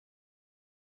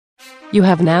You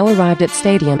have now arrived at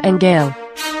Stadium and Gale.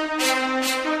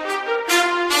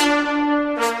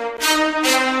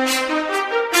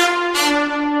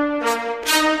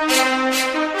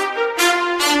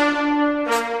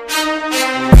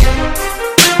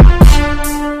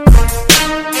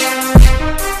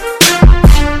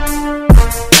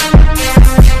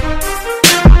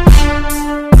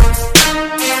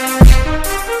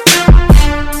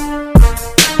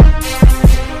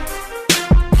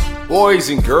 Boys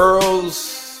and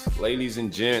girls, ladies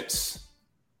and gents,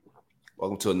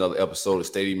 welcome to another episode of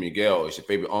Stadium Miguel. It's your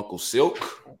favorite Uncle Silk.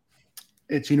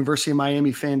 It's University of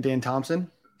Miami fan Dan Thompson.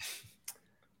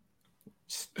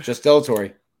 Just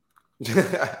Delatory.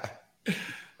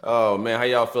 Oh, man, how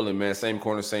y'all feeling, man? Same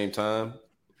corner, same time.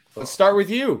 Let's start with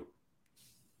you.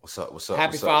 What's up? What's up?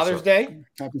 Happy what's up, Father's what's up? Day.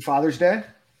 Happy Father's Day.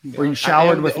 Were you I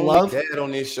showered am with the only love? dad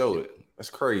on this show. That's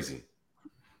crazy.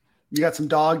 You got some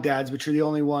dog dads, but you're the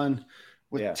only one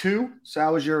with two. So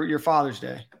how was your Father's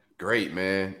Day? Great,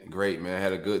 man. Great, man.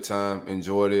 Had a good time.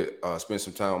 Enjoyed it. Spent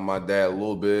some time with my dad a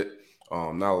little bit.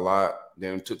 Not a lot.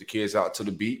 Then took the kids out to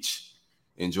the beach.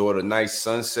 Enjoyed a nice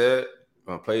sunset.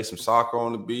 Played some soccer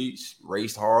on the beach.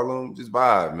 Raced Harlem. Just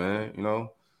vibe, man. You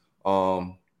know.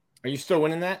 Are you still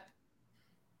winning that?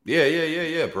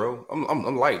 Yeah, bro.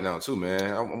 I'm light now too,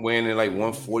 man. I'm weighing in like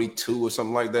 142 or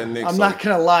something like that, Nick. I'm not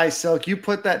gonna lie, Silk. You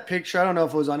put that picture. I don't know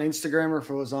if it was on Instagram or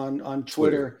if it was on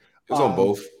Twitter. It's on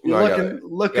both. You're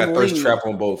looking got thirst lean. trap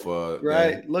on both.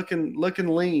 Right, man.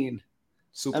 looking lean.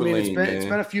 Super I mean, lean, it's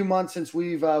been a few months since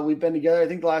we've been together. I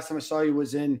think the last time I saw you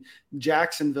was in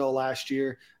Jacksonville last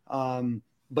year.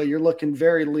 But you're looking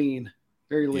very lean.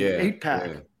 Very lean. Yeah, 8-pack.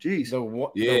 yeah. Jeez. The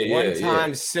one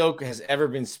time Silk has ever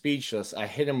been speechless, I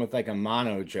hit him with like a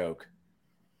mono joke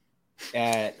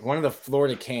at one of the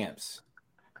Florida camps.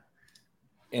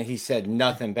 And he said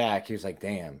nothing back. He was like,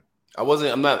 damn.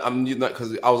 I'm not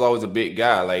because I was always a big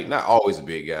guy. Like, not always a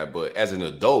big guy, but as an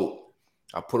adult,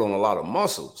 I put on a lot of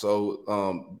muscle.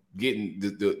 So getting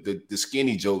the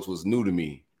skinny jokes was new to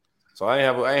me. So I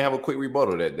ain't have a quick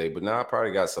rebuttal that day, but now I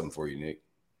probably got something for you, Nick.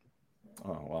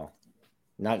 Oh, well.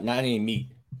 Not any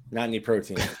meat, not any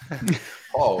protein.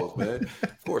 Pause, man.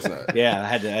 Of course not. Yeah, I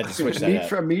had to switch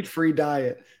that up. Meat-free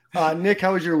diet. Nick,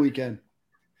 how was your weekend?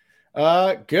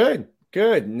 Good.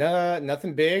 No,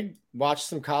 nothing big. Watched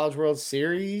some College World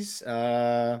Series.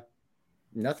 Nothing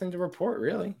to report,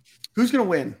 really. Who's going to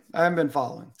win? I haven't been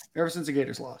following ever since the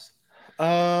Gators lost.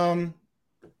 I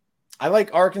like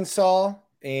Arkansas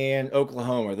and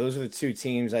Oklahoma. Those are the two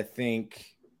teams I think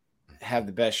have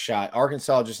the best shot.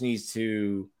 Arkansas just needs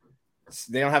to –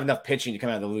 they don't have enough pitching to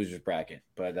come out of the loser's bracket,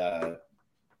 but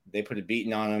they put a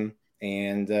beating on them.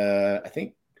 And I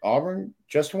think Auburn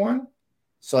just won.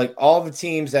 So, like, all the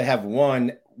teams that have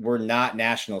won were not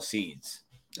national seeds.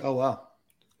 Oh, wow.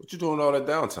 What you doing all that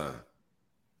downtime?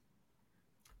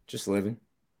 Just living.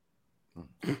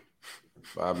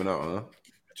 Vibing out, huh?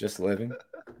 Just living.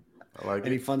 I like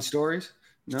Any it. fun stories?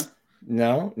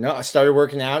 No. I started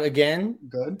working out again.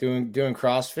 Good. Doing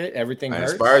CrossFit. Everything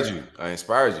hurts. I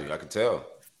inspired you. I could tell.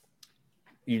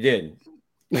 You did.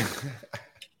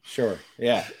 Sure.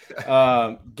 Yeah.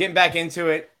 Getting back into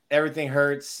it. Everything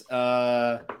hurts.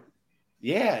 Yeah,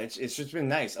 it's just been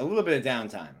nice. A little bit of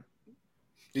downtime.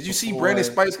 Did you see Brandon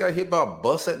Spikes got hit by a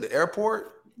bus at the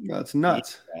airport? That's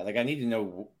nuts. Yeah, like, I need to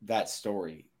know that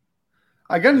story.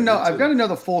 I've got to know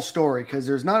the full story, because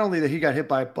there's not only that he got hit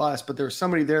by a bus, but there was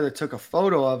somebody there that took a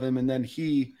photo of him, and then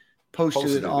he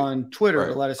posted it on Twitter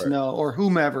to let us know, or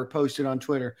whomever posted on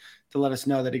Twitter to let us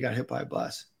know that he got hit by a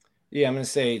bus. Yeah, I'm going to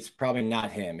say it's probably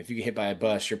not him. If you get hit by a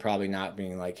bus, you're probably not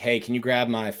being like, hey, can you grab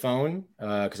my phone?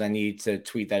 Because I need to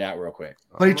tweet that out real quick.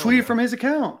 But he tweeted from his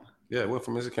account. Yeah, it went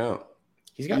from his account.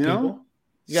 He's got people.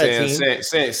 He's got saying, a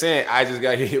team. saying, I just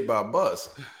got hit by a bus.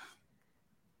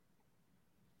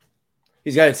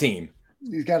 He's got a team.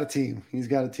 He's got a team.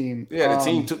 Yeah, the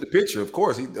team took the picture. Of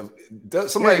course, he's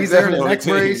there in a neck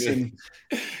brace, and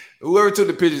whoever took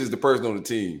the pictures is the person on the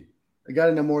team. I got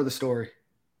to know more of the story.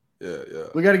 Yeah.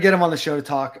 We got to get him on the show to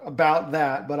talk about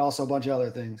that, but also a bunch of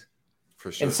other things.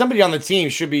 For sure. And somebody on the team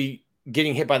should be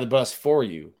getting hit by the bus for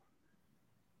you.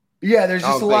 Yeah, there's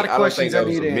just a lot of questions I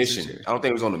need answers to. I don't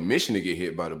think he was on a mission to get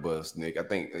hit by the bus, Nick. I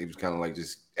think he was kind of like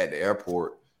just at the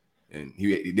airport, and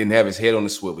he didn't have his head on the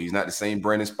swivel. He's not the same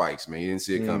Brandon Spikes, man. He didn't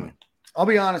see it coming. I'll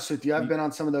be honest with you. I've been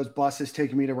on some of those buses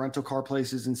taking me to rental car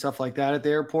places and stuff like that at the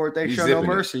airport. They show no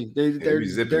mercy.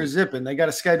 They're zipping. They got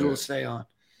a schedule to stay on.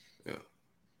 Yeah.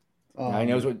 Now he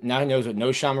knows what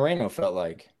No Sean Moreno felt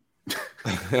like.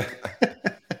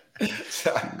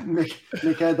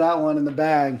 Nick had that one in the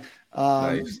bag.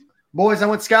 Nice. Boys, I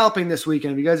went scalping this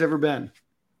weekend. Have you guys ever been?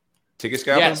 Ticket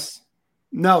scalping? Yes.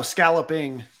 No,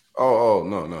 scalloping. Oh,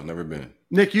 no, never been.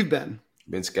 Nick, you've been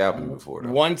scalping before,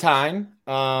 though. One time,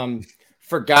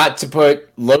 forgot to put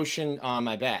lotion on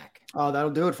my back. Oh,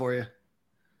 that'll do it for you.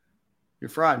 You're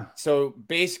fried. So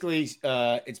basically,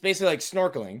 it's basically like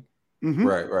snorkeling. Mm-hmm.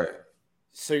 Right.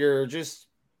 So you're just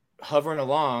hovering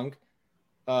along,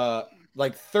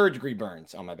 like 3rd-degree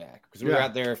burns on my back because we were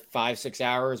out there 5-6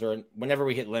 hours, or whenever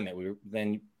we hit limit, we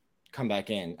then come back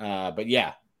in. But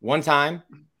yeah, one time,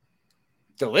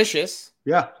 delicious.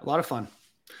 Yeah, a lot of fun.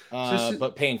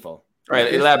 But painful.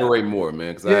 Right, elaborate more,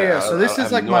 man. So this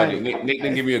is like Nick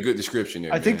didn't give me a good description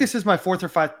there. I think this is my 4th or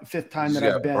 5th time that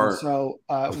I've been. Burnt. So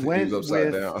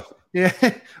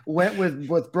went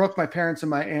with Brooke, my parents, and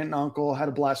my aunt and uncle. Had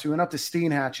a blast. We went up to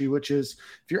Steinhatchee, which is,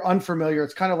 if you're unfamiliar,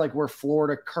 it's kind of like where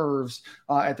Florida curves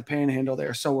at the Panhandle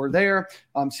there. So we're there.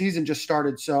 Season just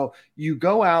started. So you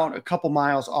go out a couple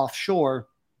miles offshore,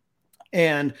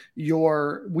 and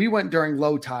we went during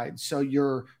low tide. So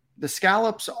the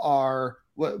scallops are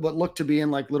what look to be in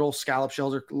like little scallop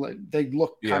shells, or they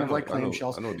look kind of like clam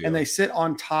shells, and they sit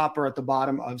on top or at the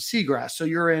bottom of seagrass. So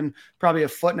you're in probably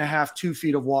 1.5 to 2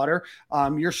 feet of water.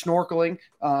 You're snorkeling.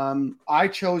 I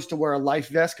chose to wear a life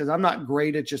vest because I'm not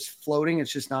great at just floating.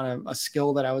 It's just not a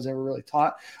skill that I was ever really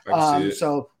taught.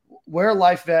 So wear a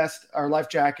life vest or life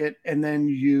jacket, and then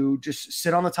you just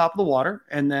sit on the top of the water.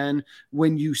 And then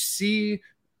when you see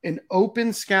an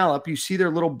open scallop, you see their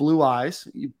little blue eyes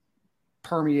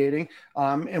permeating.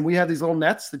 And we have these little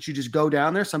nets that you just go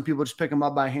down there. Some people just pick them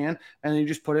up by hand, and then you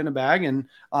just put it in a bag. And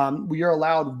we are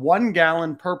allowed 1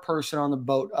 gallon per person on the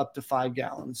boat, up to 5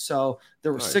 gallons. So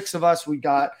there were 6 of us. We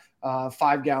got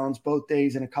 5 gallons both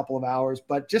days in a couple of hours.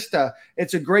 But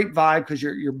it's a great vibe because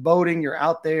you're boating, you're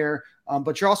out there,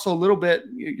 but you're also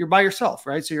you're by yourself,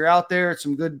 right? So you're out there. It's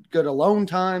some good alone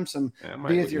time,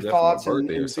 be with your thoughts, and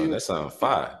that sounds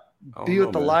fire. Be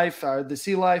with the life, the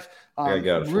sea life.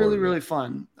 Really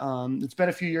fun. It's been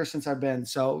a few years since I've been,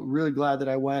 so really glad that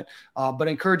I went. But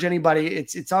encourage anybody.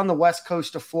 It's on the west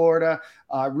coast of Florida,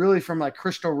 really from like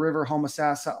Crystal River,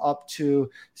 Homosassa up to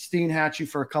Steinhatchee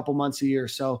for a couple months a year.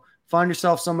 So find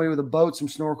yourself somebody with a boat, some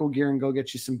snorkel gear, and go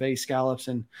get you some bay scallops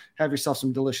and have yourself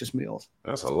some delicious meals.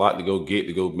 That's a lot to go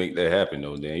make that happen,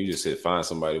 though, Dan. You just said find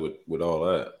somebody with all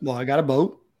that. Well, I got a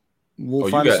boat. We'll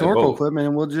find the snorkel equipment,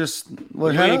 and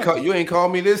you ain't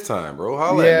called me this time, bro.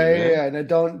 Holla at me, man. And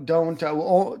don't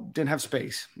didn't have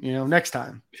space. Next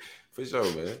time. For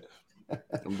sure, man.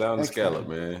 I'm down to scallop,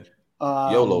 man.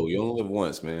 YOLO, you only live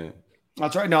once, man.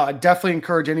 That's right. No, I definitely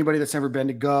encourage anybody that's never been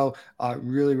to go.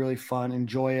 Really fun.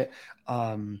 Enjoy it.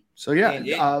 So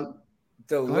yeah,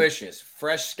 delicious,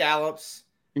 fresh scallops.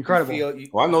 Incredible.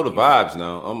 Well, I know the vibes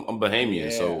now. I'm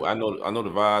Bahamian, so I know the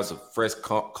vibes of fresh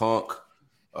conch.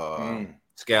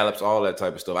 Scallops, all that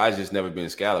type of stuff. I just never been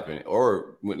scalloping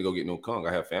or went to go get no conch.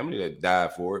 I have family that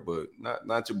died for it, but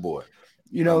not your boy.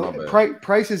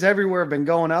 Prices everywhere have been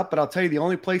going up, but I'll tell you, the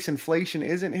only place inflation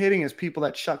isn't hitting is people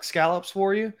that shuck scallops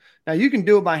for you. Now you can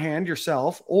do it by hand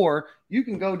yourself, or you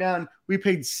can go down. We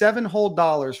paid $7 whole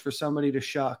for somebody to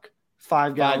shuck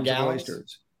 5 gallons of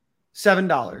oysters.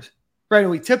 $7. Right. And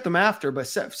we tipped them after, but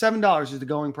 $7 is the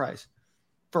going price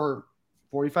for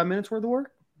 45 minutes worth of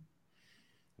work.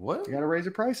 What? You got to raise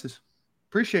the prices.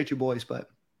 Appreciate you, boys, but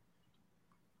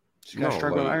you got to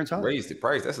strike with iron hot. Raise the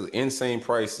price. That's an insane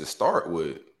price to start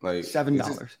with. Like $7.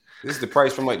 This is the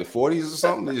price from like the 40s or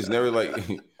something. They just never like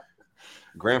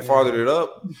grandfathered it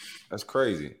up. That's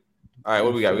crazy. All right,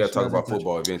 what we got? We got to talk about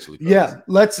football eventually. Yeah,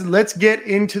 let's get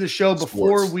into the show.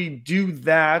 Before we do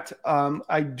that,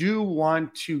 I do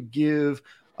want to give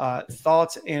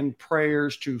thoughts and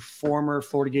prayers to former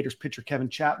Florida Gators pitcher Kevin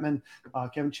Chapman.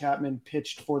 Kevin Chapman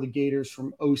pitched for the Gators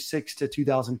from 2006 to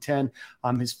 2010.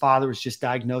 His father was just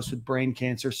diagnosed with brain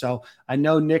cancer. So I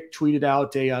know Nick tweeted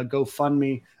out a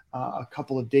GoFundMe a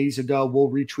couple of days ago. We'll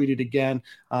retweet it again,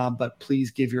 but please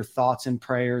give your thoughts and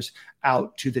prayers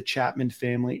out to the Chapman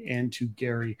family and to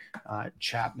Gary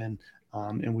Chapman.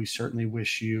 And we certainly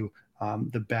wish you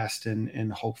the best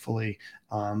and hopefully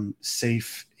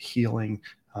safe healing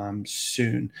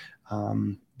soon.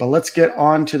 But let's get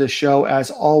on to the show.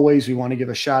 As always, we want to give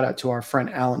a shout out to our friend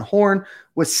Alan Horn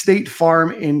with State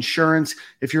Farm Insurance.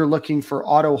 If you're looking for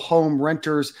auto, home,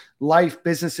 renters, life,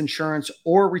 business insurance,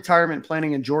 or retirement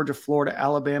planning in Georgia, Florida,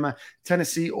 Alabama,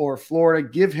 Tennessee, or Florida,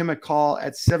 give him a call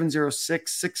at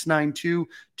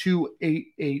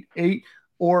 706-692-2888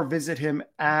 or visit him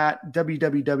at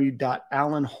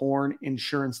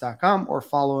www.alanhorninsurance.com or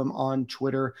follow him on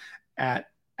Twitter at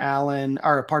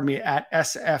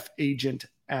SF Agent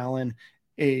Alan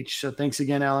H. So thanks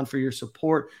again, Alan, for your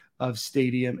support of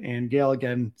Stadium and Gale.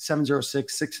 Again,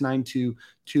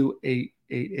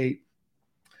 706-692-2888.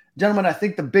 Gentlemen, I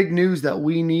think the big news that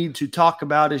we need to talk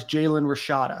about is Jalen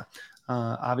Rashada.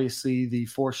 Obviously, the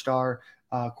 4-star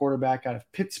quarterback out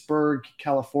of Pittsburgh,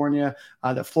 California,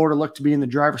 that Florida looked to be in the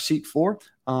driver's seat for.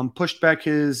 Pushed back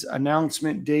his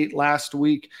announcement date last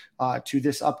week to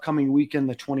this upcoming weekend,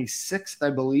 the 26th,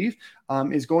 I believe,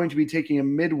 is going to be taking a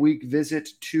midweek visit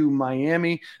to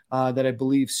Miami that I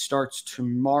believe starts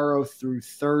tomorrow through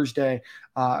Thursday.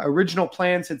 Original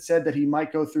plans had said that he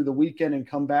might go through the weekend and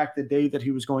come back the day that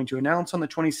he was going to announce on the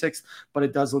 26th, but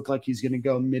it does look like he's going to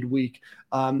go midweek.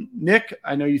 Nick,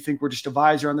 I know you think we're just a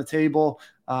visor on the table.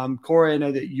 Corey, I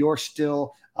know that you're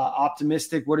still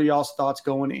optimistic. What are y'all's thoughts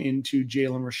going into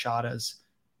Jalen Rashada's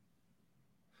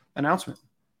announcement?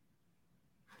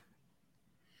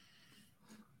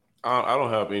 I don't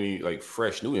have any like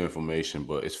fresh new information,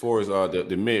 but as far as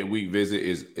the midweek visit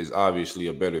is obviously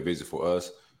a better visit for us.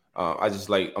 I'm just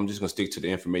gonna stick to the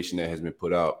information that has been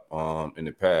put out in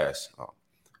the past,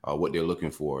 what they're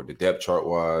looking for, the depth chart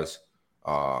wise,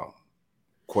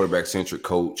 quarterback centric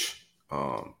coach,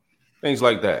 things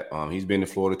like that. He's been to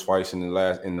Florida twice in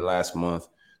the last month.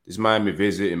 This Miami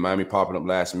visit and Miami popping up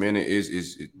last minute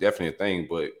is definitely a thing,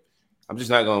 but I'm just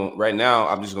not going right now.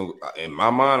 I'm just going to, in my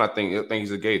mind, I think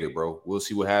he's a Gator, bro. We'll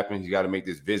see what happens. You got to make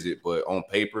this visit, but on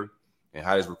paper and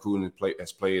how this recruiting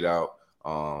has played out,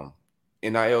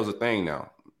 NIL is a thing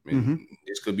now. I mean,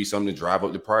 this could be something to drive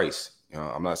up the price.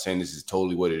 I'm not saying this is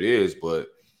totally what it is, but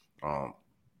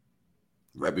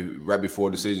right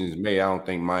before decision is made, I don't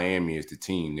think Miami is the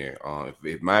team there.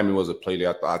 If Miami was a play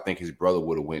there, I think his brother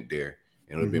would have went there,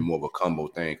 and it would have been more of a combo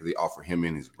thing because they offer him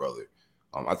and his brother.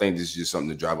 I think this is just something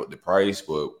to drive up the price,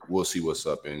 but we'll see what's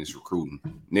up in this recruiting.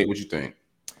 Nick, what you think?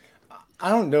 I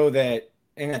don't know that,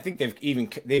 and I think they've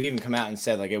even come out and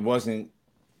said like it wasn't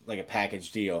like a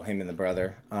package deal, him and the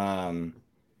brother.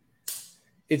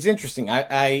 It's interesting.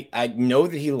 I know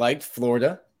that he liked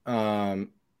Florida.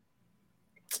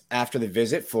 After the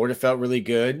visit, Florida felt really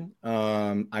good.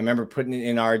 I remember putting it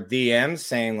in our DMs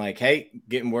saying like, hey,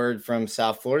 getting word from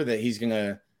South Florida that he's going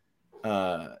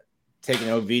to take an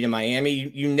OV to Miami.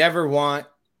 You never want,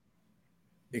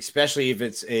 especially if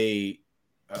it's a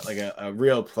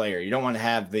real player, you don't want to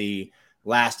have the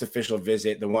last official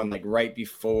visit, the one like right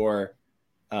before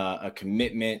a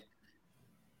commitment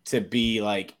to be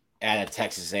like at a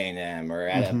Texas A&M or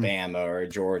at a Bama or a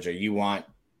Georgia. You want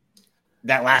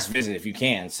that last visit if you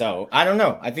can. So I don't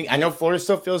know. I know Florida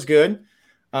still feels good.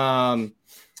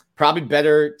 Probably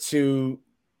better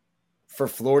for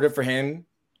Florida for him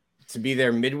to be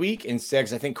there midweek instead,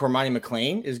 because I think Cormani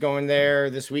McClain is going there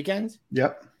this weekend.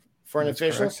 Yep. For an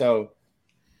official. Correct. So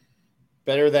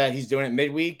better that he's doing it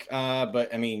midweek.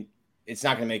 But I mean, it's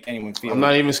not going to make anyone feel. I'm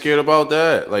not even scared about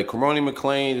that. Like Cormani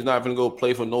McClain is not going to go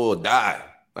play for Noah die.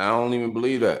 I don't even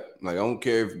believe that. Like I don't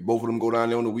care if both of them go down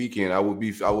there on the weekend. I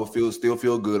would still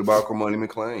feel good about Cormani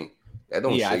McClain. That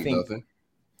don't shake nothing.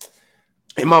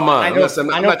 In my mind,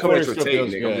 I'm not coming to a tape,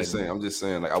 Nick. I'm just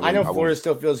saying. Like I know Florida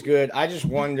still feels good. I just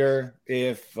wonder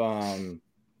if, and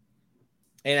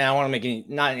I don't want to make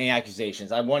not any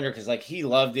accusations. I wonder because like he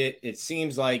loved it. It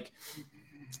seems like,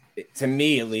 to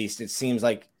me at least, it seems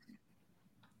like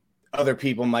other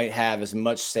people might have as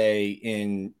much say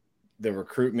in the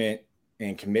recruitment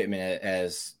and commitment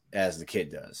as the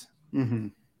kid does. Mm-hmm.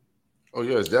 Oh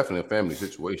yeah, it's definitely a family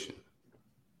situation.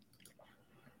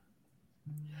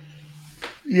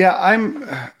 Yeah,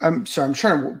 I'm sorry. I'm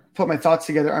trying to put my thoughts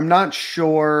together. I'm not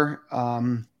sure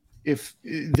if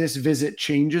this visit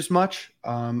changes much.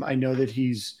 I know that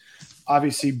he's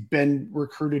obviously been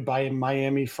recruited by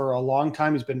Miami for a long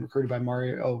time. He's been recruited by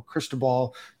Mario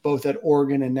Cristobal, both at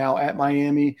Oregon and now at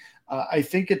Miami. I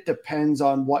think it depends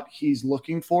on what he's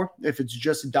looking for. If it's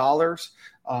just dollars,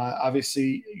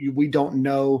 obviously we don't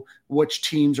know which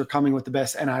teams are coming with the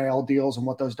best NIL deals and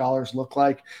what those dollars look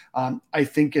like. I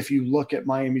think if you look at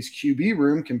Miami's QB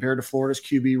room compared to Florida's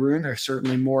QB room, there's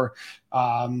certainly more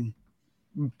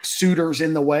suitors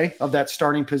in the way of that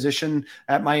starting position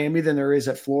at Miami than there is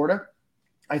at Florida.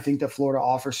 I think that Florida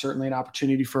offers certainly an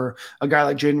opportunity for a guy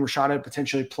like Jalen Rashada to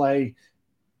potentially play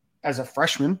as a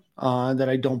freshman that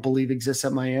I don't believe exists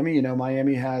at Miami. You know,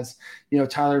 Miami has,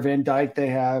 Tyler Van Dyke. They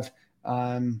have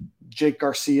Jake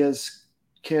Garcia's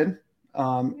kid.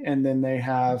 And then they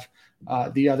have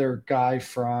the other guy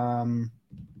from,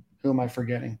 who am I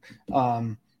forgetting?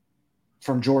 From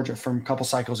Georgia from a couple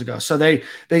cycles ago. So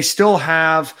they still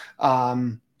have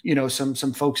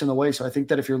some folks in the way. So I think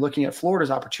that if you're looking at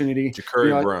Florida's opportunity,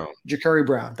 Jacurri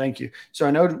Brown, thank you. So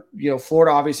I know,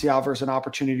 Florida obviously offers an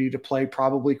opportunity to play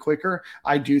probably quicker.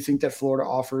 I do think that Florida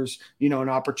offers, an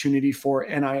opportunity for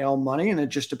NIL money, and it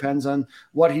just depends on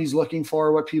what he's looking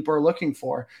for, what people are looking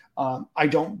for. I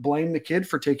don't blame the kid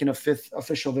for taking a 5th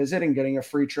official visit and getting a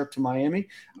free trip to Miami,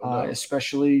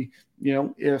 especially,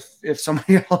 if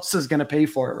somebody else is going to pay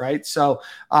for it. Right. So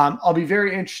I'll be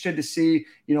very interested to see,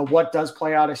 what does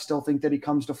play out. I still think that he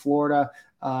comes to Florida.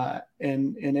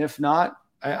 And if not,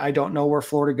 I don't know where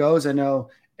Florida goes. I know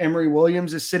Emory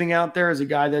Williams is sitting out there as a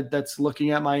guy that's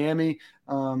looking at Miami.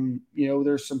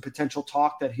 There's some potential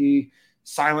talk that he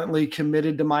silently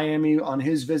committed to Miami on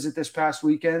his visit this past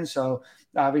weekend. So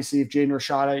obviously if Jaden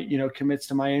Rashada, commits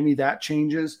to Miami, that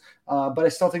changes. But I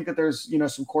still think that there's,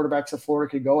 some quarterbacks that Florida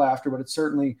could go after, but it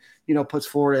certainly, puts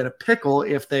Florida in a pickle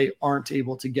if they aren't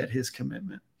able to get his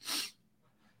commitment.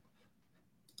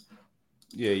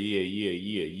 Yeah.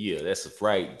 That's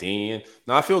right, Dan.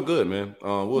 No, I feel good, man.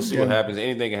 We'll see what happens.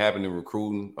 Anything can happen in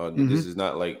recruiting. This is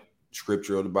not like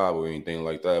scripture or the Bible or anything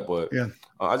like that. But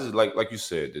I just like you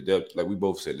said, the depth, like we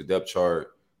both said, the depth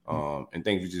chart, and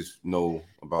things we just know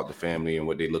about the family and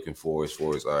what they're looking for as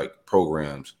far as like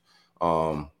programs.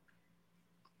 Everybody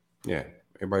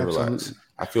relax.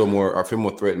 I feel more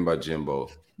threatened by Jimbo.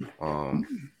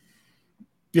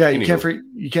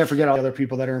 You can't forget all the other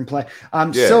people that are in play.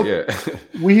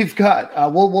 We've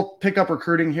got we'll pick up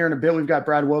recruiting here in a bit. We've got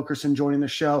Brad Wilkerson joining the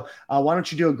show. Why don't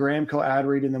you do a Gramco ad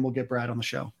read and then we'll get Brad on the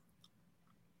show.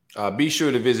 Be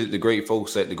sure to visit the great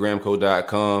folks at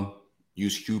thegramco.com.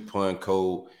 Use coupon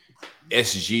code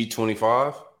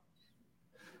SG25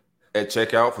 at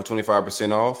checkout for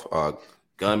 25% off.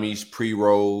 Gummies,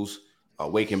 pre-rolls,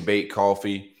 wake and bake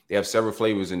coffee. They have several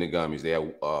flavors in the gummies. They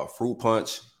have fruit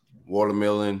punch,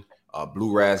 watermelon,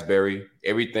 blue raspberry.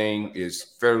 Everything is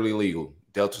fairly legal.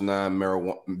 Delta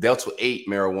 8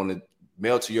 marijuana,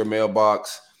 mail to your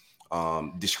mailbox,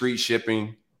 discreet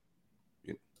shipping.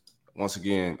 Once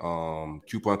again,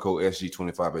 coupon code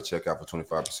SG25 at checkout for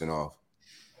 25% off.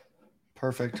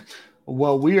 Perfect.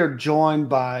 Well, we are joined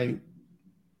by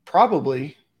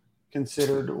probably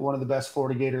considered one of the best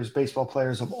Florida Gators baseball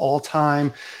players of all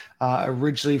time.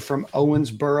 Originally from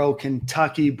Owensboro,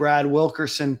 Kentucky. Brad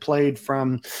Wilkerson played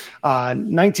from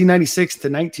 1996 to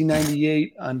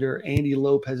 1998 under Andy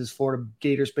Lopez's Florida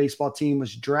Gators baseball team.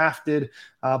 Was drafted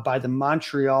by the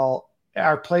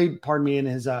played in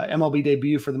his MLB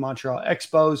debut for the Montreal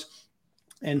Expos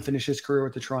and finished his career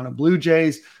with the Toronto Blue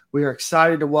Jays. We are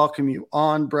excited to welcome you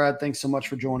on, Brad. Thanks so much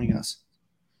for joining us.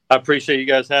 I appreciate you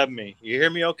guys having me. You hear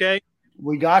me okay?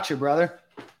 We got you, brother.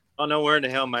 I don't know where in the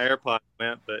hell my AirPods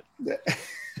went, but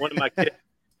one of my kids,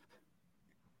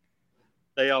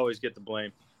 they always get the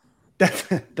blame.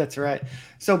 That's right.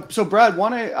 So Brad,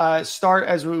 want to start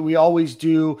as we always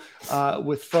do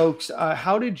with folks.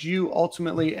 How did you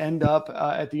ultimately end up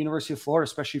at the University of Florida,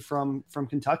 especially from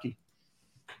Kentucky?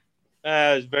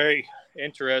 It was very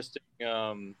interesting.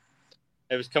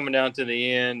 It was coming down to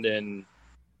the end, and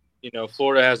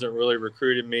Florida hasn't really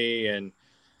recruited me, and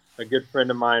a good friend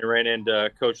of mine ran into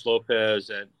Coach Lopez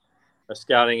at a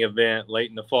scouting event late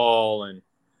in the fall,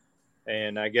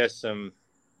 and I guess some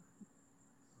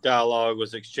dialogue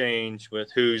was exchanged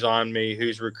with who's on me,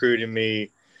 who's recruiting me.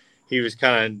 He was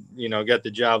kind of, got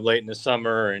the job late in the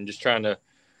summer and just trying to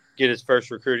get his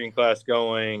first recruiting class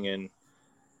going, and,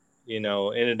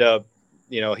 ended up,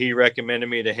 he recommended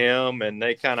me to him, and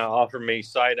they kind of offered me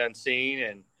sight unseen,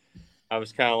 and I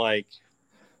was kind of like,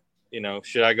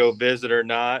 should I go visit or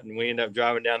not? And we ended up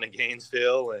driving down to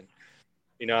Gainesville, and,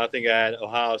 I think I had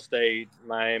Ohio State,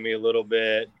 Miami a little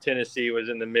bit. Tennessee was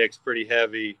in the mix pretty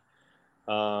heavy.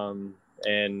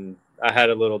 And I had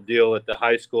a little deal at the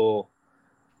high school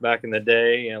back in the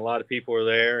day, and a lot of people were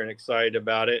there and excited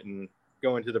about it. And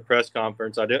going to the press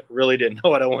conference, I really didn't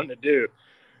know what I wanted to do.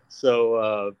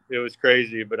 So it was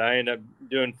crazy, but I ended up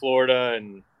doing Florida,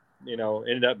 and,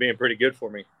 ended up being pretty good for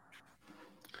me.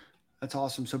 That's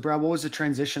awesome. So Brad, what was the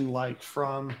transition like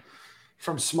from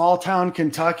small town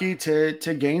Kentucky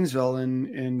to Gainesville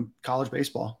in college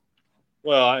baseball?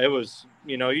 Well, it was,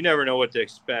 you never know what to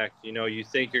expect. You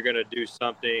think you're going to do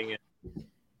something, and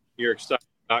you're excited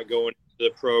about going into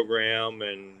the program.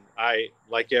 And I,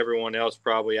 like everyone else,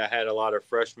 probably, I had a lot of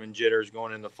freshman jitters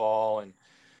going in the fall and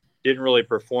didn't really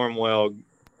perform well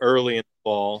early in the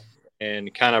fall,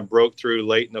 and kind of broke through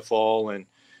late in the fall, and,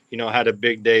 had a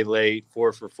big day late,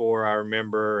 4 for 4, I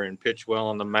remember, and pitched well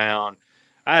on the mound.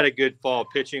 I had a good fall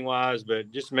pitching wise,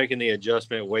 but just making the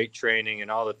adjustment, weight training, and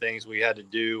all the things we had to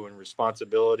do and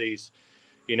responsibilities,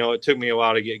 it took me a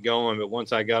while to get going. But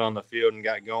once I got on the field and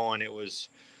got going, it was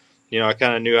I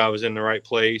kind of knew I was in the right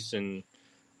place and,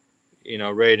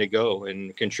 ready to go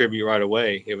and contribute right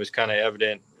away. It was kind of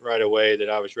evident right away that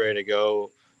I was ready to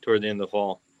go toward the end of the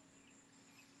fall.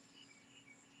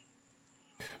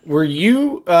 Were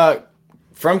you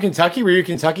from Kentucky? Were you a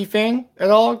Kentucky fan at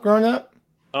all growing up?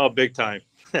 Oh, big time.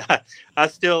 I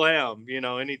still am.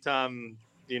 Anytime,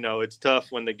 it's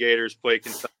tough when the Gators play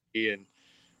Kentucky, and,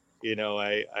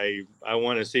 I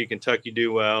want to see Kentucky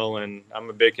do well. And I'm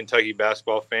a big Kentucky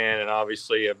basketball fan, and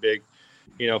obviously a big,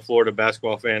 Florida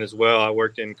basketball fan as well. I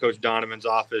worked in Coach Donovan's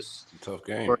office. Tough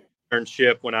game. For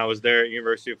internship when I was there at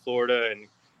University of Florida, and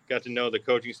got to know the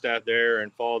coaching staff there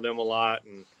and followed them a lot.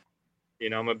 And,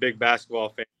 I'm a big basketball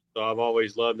fan, so I've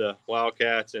always loved the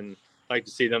Wildcats and like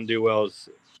to see them do well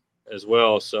as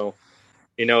well. So,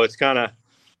 it's kind of,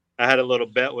 I had a little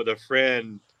bet with a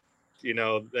friend.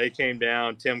 They came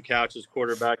down, Tim Couch's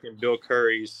quarterback and Bill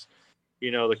Curry's,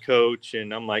 the coach.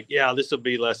 And I'm like, yeah, this will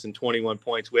be less than 21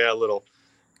 points. We had a little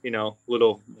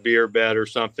beer bet or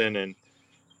something, and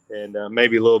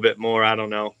maybe a little bit more. I don't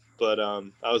know. But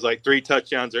I was like 3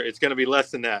 touchdowns. It's going to be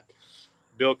less than that.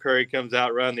 Bill Curry comes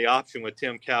out running the option with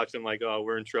Tim Couch. I'm like, oh,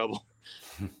 we're in trouble.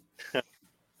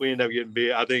 We end up getting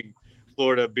beat. I think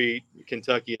Florida beat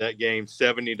Kentucky that game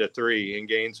 70-3 in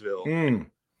Gainesville.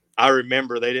 I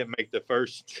remember they didn't make the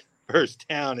first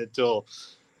down until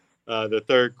the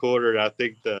third quarter. And I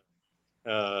think the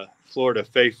Florida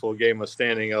faithful game of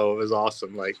standing. Oh, it was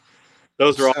awesome. Like,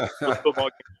 those are all football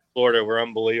games in Florida were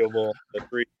unbelievable. The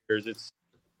 3 years, it's,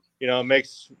 it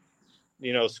makes,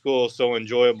 school so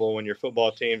enjoyable when your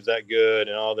football team's that good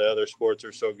and all the other sports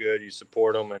are so good. You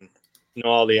support them and,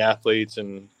 all the athletes,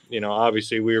 and,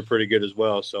 obviously we were pretty good as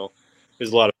well. So it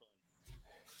was a lot of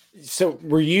fun. So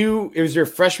it was your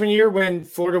freshman year when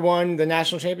Florida won the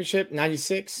national championship,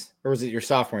 96, or was it your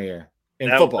sophomore year in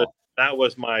football? That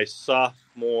was my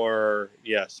sophomore.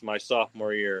 Yes. My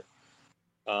sophomore year.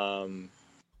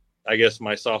 I guess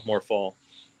my sophomore fall.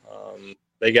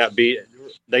 They got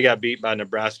beat by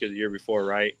Nebraska the year before,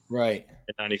 right? Right.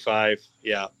 In 95.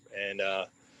 Yeah. And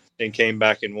then came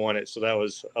back and won it. So that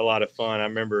was a lot of fun. I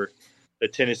remember the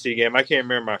Tennessee game. I can't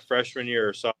remember my freshman year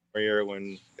or sophomore year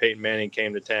when Peyton Manning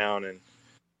came to town, and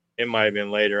it might have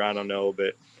been later. I don't know,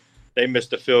 but they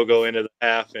missed a field goal into the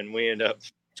half, and we ended up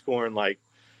scoring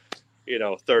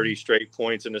 30 straight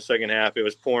points in the second half. It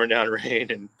was pouring down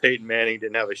rain, and Peyton Manning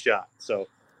didn't have a shot. So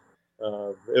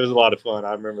it was a lot of fun.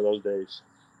 I remember those days.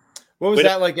 What was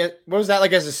that like? What was that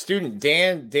like as a student?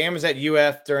 Dan was at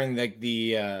UF during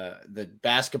the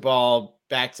basketball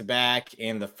back-to-back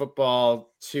and the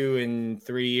football 2 and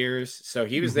 3 years. So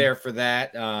he was there for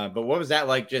that. But what was that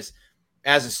like just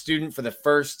as a student for the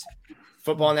first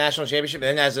football national championship,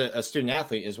 and then as a student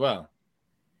athlete as well?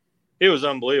 It was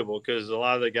unbelievable because a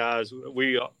lot of the guys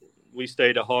we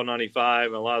stayed at Hall 95,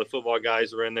 and a lot of the football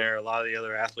guys were in there. A lot of the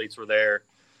other athletes were there.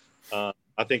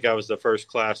 I think I was the first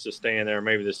class to stay in there,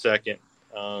 maybe the second.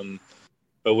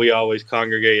 But we always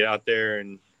congregate out there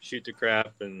and shoot the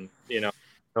crap, and know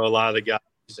a lot of the guys,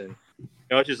 and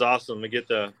it's just awesome to get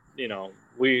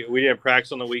we didn't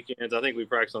practice on the weekends. I think we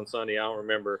practiced on Sunday. I don't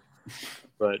remember,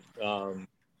 but it's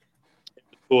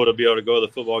cool to be able to go to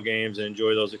the football games and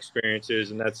enjoy those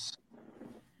experiences, and that's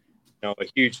a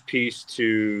huge piece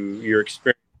to your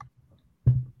experience.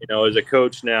 As a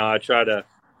coach now, I try to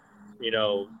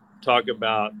talk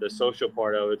about the social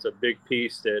part of it. It's a big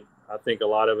piece that I think a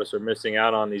lot of us are missing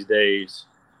out on these days,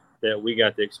 that we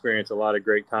got to experience a lot of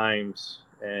great times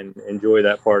and enjoy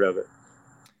that part of it.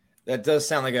 That does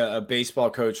sound like a baseball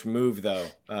coach move, though.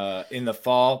 In the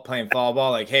fall, playing fall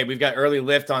ball, like, hey, we've got early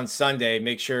lift on Sunday.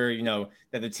 Make sure,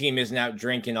 that the team isn't out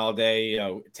drinking all day,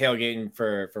 tailgating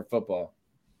for football.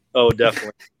 Oh,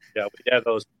 definitely. Yeah,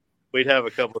 we'd have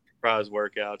a couple of surprise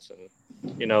workouts, and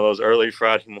those early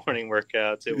Friday morning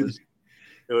workouts. It was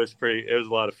a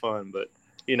lot of fun, but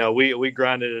we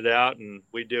grinded it out, and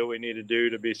we did what we needed to do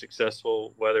to be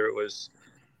successful, whether it was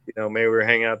maybe we were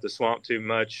hanging out at the swamp too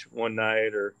much one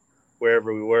night or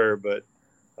wherever we were, but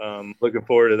looking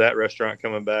forward to that restaurant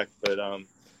coming back. But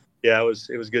yeah, it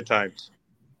was good times.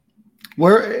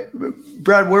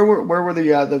 Brad, where were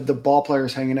the ball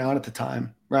players hanging out at the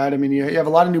time? Right. I mean, you have a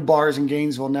lot of new bars in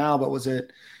Gainesville now, but was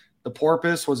it the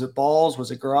Porpoise? Was it Balls?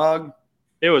 Was it Grog?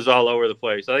 It was all over the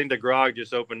place. I think the Grog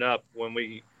just opened up when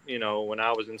when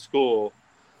I was in school,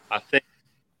 I think.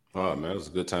 Oh man, it was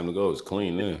a good time to go. It was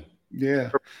clean then. Yeah.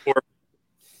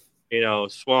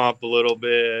 Swamp a little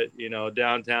bit,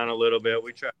 downtown a little bit.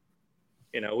 We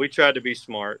tried to be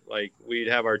smart. Like, we'd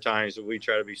have our times, but we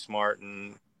try to be smart,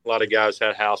 and a lot of guys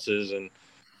had houses, and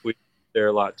we there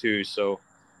a lot too. So,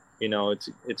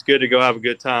 it's good to go have a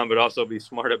good time, but also be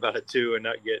smart about it too, and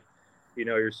not get,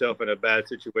 yourself in a bad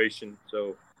situation.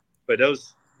 So, but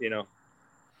those,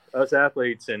 us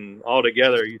athletes and all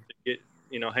together, you get,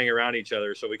 hang around each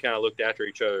other. So we kind of looked after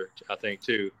each other, I think,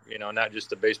 too, not just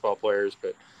the baseball players,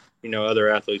 but, other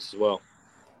athletes as well.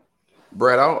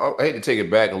 Brad, I hate to take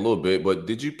it back a little bit, but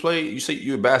did you play? You say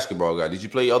you're a basketball guy. Did you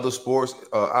play other sports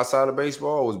outside of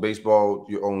baseball, or was baseball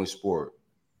your only sport?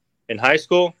 In high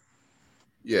school?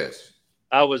 Yes.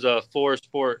 I was a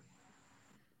 4-sport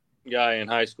guy in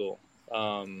high school.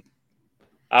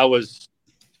 I was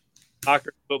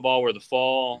soccer, football were the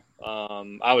fall.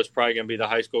 I was probably going to be the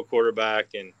high school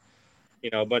quarterback, and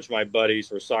a bunch of my buddies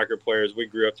were soccer players. We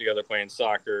grew up together playing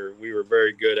soccer. We were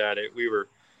very good at it.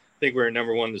 I think we were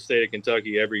number one in the state of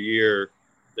Kentucky every year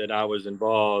that I was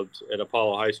involved at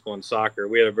Apollo High School in soccer.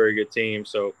 We had a very good team,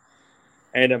 so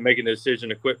I ended up making the decision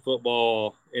to quit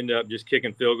football. Ended up just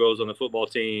kicking field goals on the football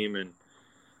team, and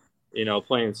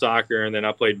playing soccer, and then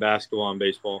I played basketball and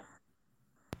baseball.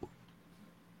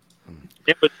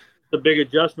 It was a big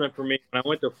adjustment for me. When I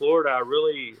went to Florida,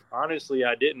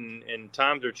 I didn't, and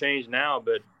times are changed now,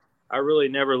 but I really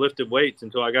never lifted weights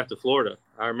until I got to Florida.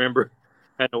 I remember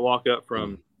I had to walk up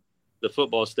from the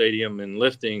football stadium and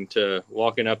lifting to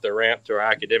walking up the ramp to our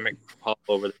academic hall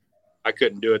over there. I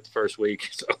couldn't do it the first week.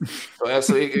 So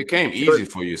it came easy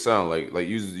for you. It sounded like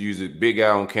you was a big guy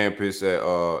on campus at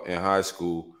in high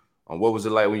school. What was it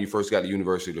like when you first got to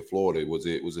University of Florida? Was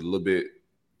it a little bit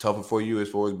tougher for you as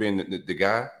far as being the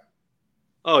guy?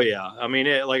 Oh yeah, I mean,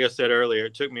 like I said earlier,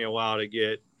 it took me a while to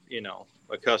get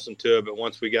accustomed to it. But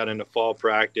once we got into fall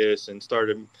practice and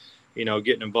started,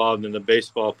 getting involved in the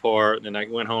baseball part, and then I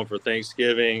went home for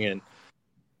Thanksgiving, and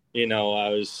I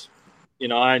was,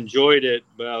 I enjoyed it,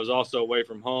 but I was also away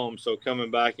from home. So coming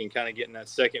back and kind of getting that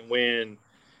second win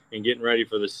and getting ready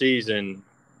for the season,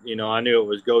 I knew it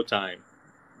was go time.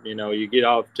 You get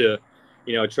off to,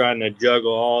 trying to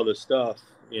juggle all the stuff,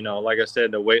 like I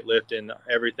said, the weightlifting,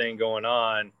 everything going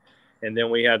on. And then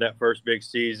we had that first big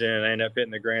season. I ended up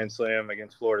hitting the Grand Slam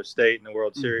against Florida State in the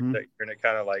World Series that year. And it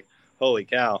kind of like, holy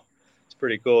cow, it's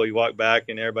pretty cool. You walk back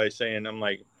and everybody's saying, I'm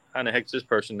like, how the heck does this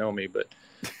person know me? But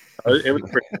it was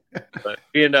pretty but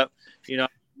we ended up,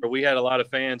 we had a lot of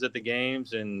fans at the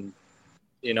games, and,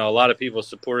 a lot of people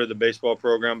supported the baseball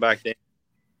program back then.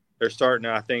 They're starting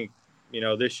to, I think,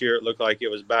 this year it looked like it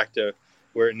was back to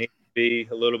where it needs to be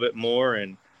a little bit more.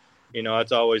 And,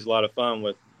 it's always a lot of fun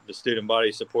with the student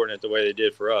body supporting it the way they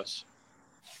did for us.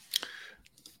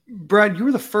 Brad, you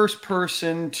were the first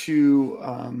person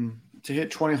to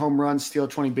hit 20 home runs, steal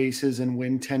 20 bases, and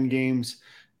win 10 games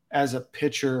as a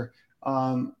pitcher.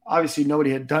 Obviously nobody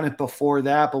had done it before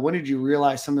that, but when did you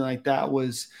realize something like that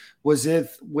was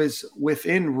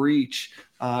within reach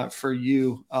for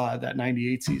you that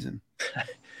 98 season?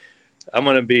 I'm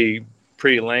going to be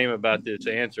pretty lame about this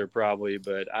answer probably,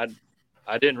 but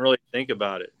I didn't really think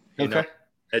about it. At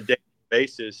a daily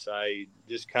basis, I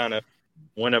just kind of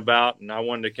went about, and I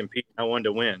wanted to compete. I wanted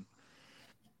to win.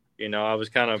 I was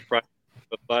kind of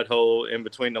a butthole in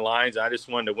between the lines. I just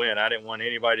wanted to win. I didn't want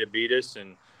anybody to beat us.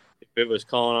 And if it was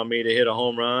calling on me to hit a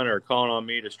home run, or calling on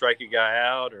me to strike a guy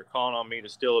out, or calling on me to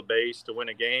steal a base to win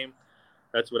a game,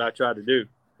 that's what I tried to do.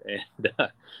 And,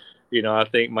 I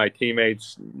think my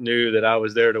teammates knew that I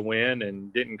was there to win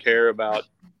and didn't care about,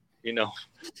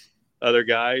 other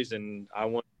guys. And I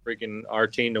wanted our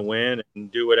team to win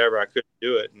and do whatever I could to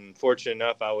do it. And fortunate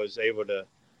enough, I was able to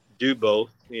do both.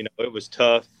 It was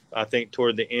tough. I think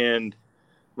toward the end,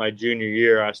 my junior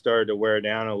year, I started to wear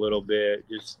down a little bit.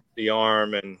 Just the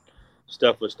arm and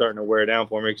stuff was starting to wear down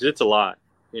for me, because it's a lot.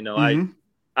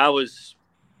 I was,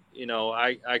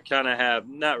 I kind of have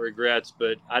not regrets,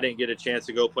 but I didn't get a chance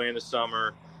to go play in the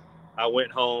summer. I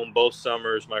went home both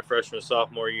summers, my freshman and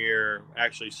sophomore year.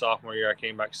 Actually, sophomore year, I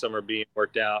came back summer being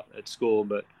worked out at school,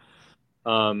 but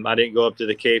I didn't go up to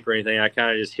the Cape or anything. I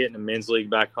kind of just hit in the men's league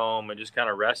back home and just kind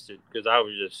of rested, because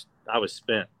I was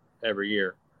spent every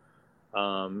year,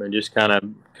 and just kind of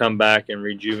come back and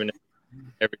rejuvenate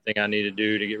everything I need to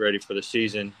do to get ready for the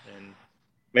season. And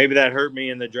maybe that hurt me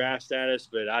in the draft status,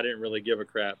 but I didn't really give a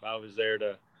crap. I was there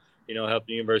to, help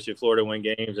the University of Florida win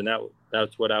games, and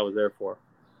that's what I was there for.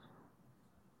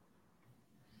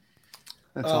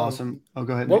 That's awesome. Oh,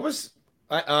 go ahead. What was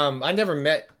I never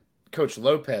met Coach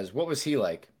Lopez. What was he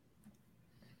like?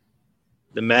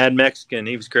 The Mad Mexican.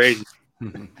 He was crazy.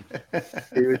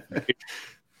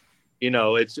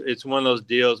 It's one of those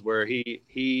deals where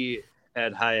he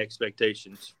had high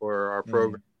expectations for our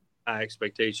program, high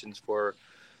expectations for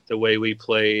the way we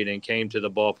played and came to the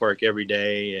ballpark every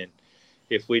day. And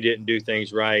if we didn't do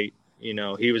things right,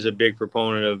 he was a big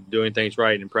proponent of doing things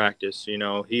right in practice.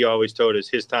 He always told us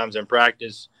his time's in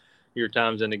practice, your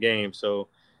time's in the game. So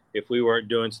if we weren't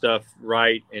doing stuff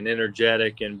right and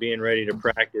energetic and being ready to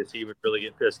practice, he would really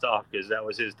get pissed off because that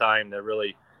was his time to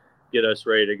really get us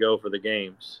ready to go for the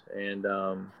games. And,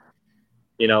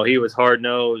 he was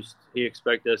hard-nosed. He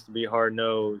expected us to be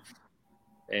hard-nosed.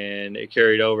 And it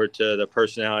carried over to the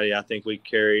personality I think we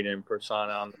carried and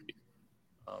persona on the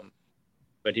field.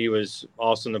 But he was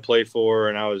awesome to play for,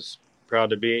 and I was proud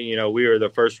to be. We were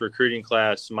the first recruiting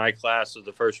class. My class was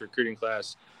the first recruiting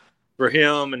class for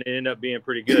him, and it ended up being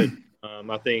pretty good.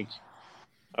 I think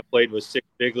I played with 6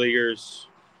 big leaguers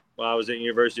while I was at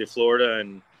University of Florida,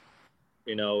 and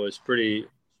it was pretty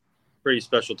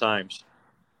special times.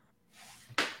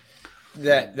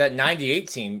 That 98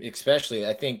 team, especially,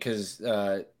 I think, because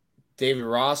David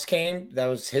Ross came. That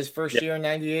was his first year in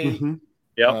 98. Mm-hmm.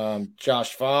 Yep.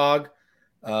 Josh Fogg.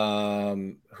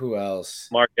 Who else?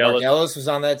 Mark Ellis was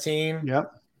on that team.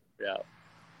 Yep. Yeah.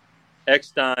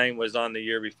 Eckstein was on the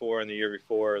year before, and the year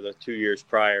before, the 2 years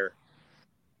prior.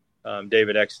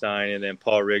 David Eckstein, and then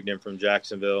Paul Rigdon from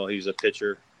Jacksonville. He's a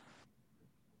pitcher.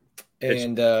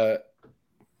 And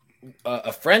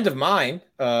a friend of mine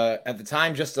at the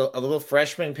time, just a little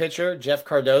freshman pitcher, Jeff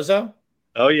Cardozo.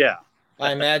 Oh yeah.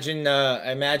 I imagine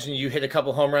you hit a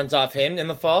couple home runs off him in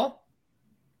the fall.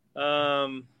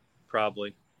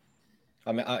 Probably.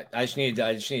 I mean, I just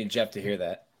needed Jeff to hear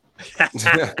that.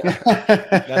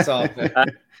 That's all. I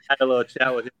had a little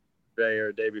chat with him today or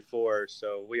the day before,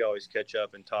 so we always catch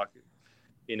up and talk,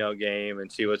 game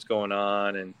and see what's going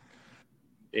on. And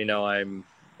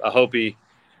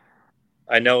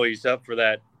I know he's up for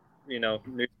that,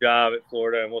 new job at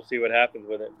Florida, and we'll see what happens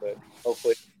with it. But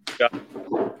hopefully,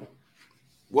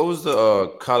 what was the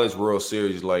College World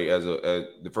Series like as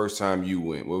the first time you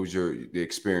went? What was the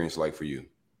experience like for you?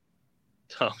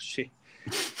 Oh,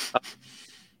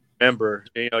 remember,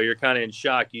 you're kind of in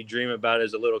shock. You dream about it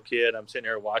as a little kid. I'm sitting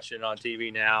here watching it on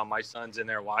TV now. My son's in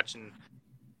there watching.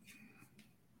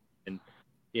 And,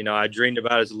 I dreamed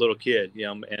about it as a little kid,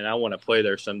 and I want to play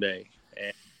there someday.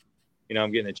 And,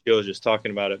 I'm getting the chills just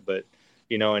talking about it. But,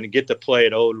 and get to play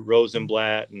at old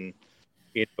Rosenblatt and,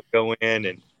 go in.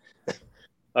 And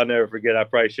I'll never forget, I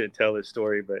probably shouldn't tell this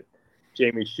story, but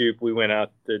Jamie Shoup, we went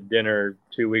out to dinner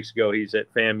 2 weeks ago. He's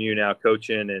at FAMU now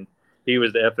coaching, and he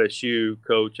was the FSU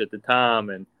coach at the time.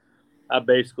 And I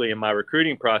basically, in my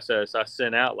recruiting process, I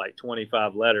sent out like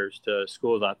 25 letters to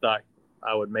schools I thought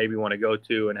I would maybe want to go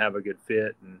to and have a good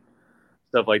fit and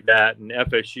stuff like that. And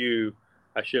FSU,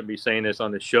 I shouldn't be saying this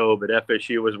on the show, but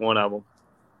FSU was one of them.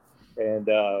 And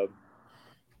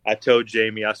I told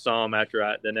Jamie, I saw him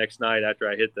the next night after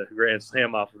I hit the grand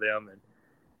slam off of them. And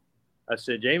I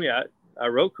said, Jamie, I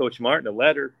wrote Coach Martin a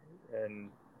letter and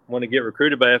want to get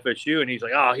recruited by FSU. And he's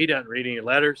like, oh, he doesn't read any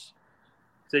letters.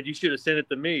 I said, you should have sent it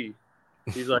to me.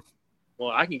 He's like, well,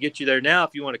 I can get you there now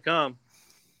if you want to come.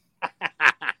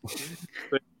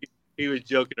 But he was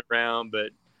joking around,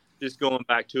 but just going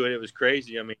back to it, it was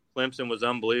crazy. I mean, Clemson was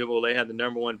unbelievable. They had the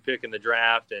number 1 pick in the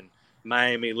draft, and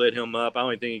Miami lit him up. I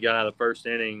don't think he got out of the first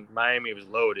inning. Miami was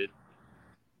loaded.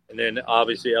 And then,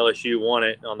 obviously, LSU won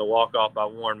it on the walk-off by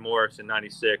Warren Morris in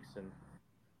 96. And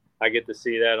I get to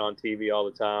see that on TV all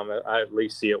the time. I at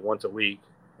least see it once a week.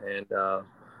 And,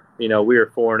 we were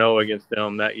 4-0 against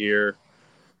them that year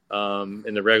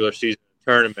in the regular season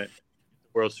tournament.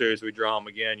 World Series, we draw them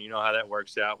again. You know how that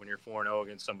works out when you're 4-0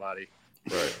 against somebody.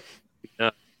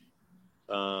 Right.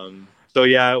 So,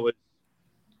 yeah,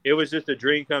 it was just a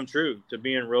dream come true to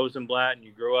be in Rosenblatt, and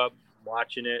you grow up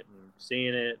watching it and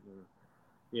seeing it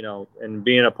and, and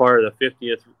being a part of the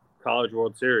 50th College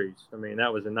World Series. I mean,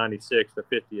 that was in 96, the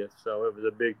 50th. So it was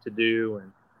a big to-do,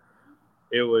 and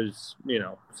it was,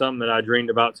 something that I dreamed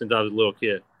about since I was a little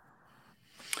kid.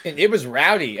 And it was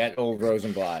rowdy at old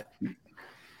Rosenblatt.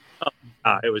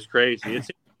 It was crazy.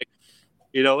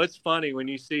 It's funny when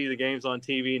you see the games on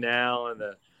TV now and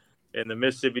the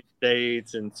Mississippi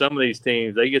States and some of these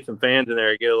teams, they get some fans in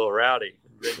there and get a little rowdy.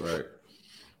 Right.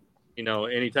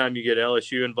 Anytime you get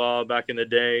LSU involved back in the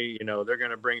day, they're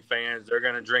going to bring fans. They're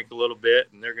going to drink a little bit,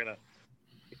 and they're going to,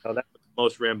 that was the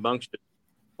most rambunctious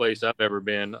place I've ever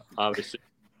been, obviously,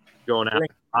 going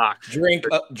out. Drink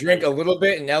a little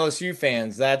bit, and LSU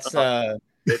fans, that's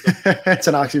that's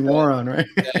an oxymoron, right?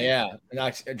 Yeah.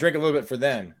 Drink a little bit for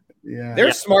them. Yeah.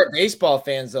 They're smart baseball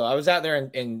fans, though. I was out there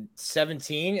in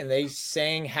 17, and they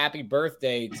sang happy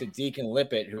birthday to Deacon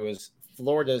Lippett, who was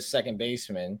Florida's second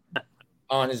baseman,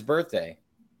 on his birthday.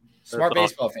 Smart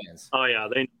baseball fans. Oh, yeah.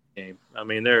 They know the game. I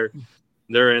mean, they're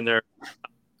in there.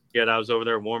 Yeah, I was over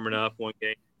there warming up one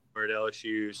game at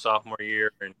LSU sophomore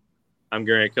year, and I'm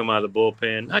going to come out of the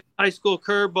bullpen. High school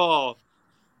curveball.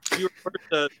 You were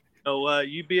first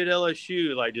you be at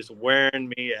LSU, like just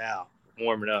wearing me out,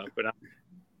 warming up. But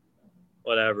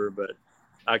whatever. But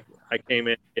I came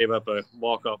in, gave up a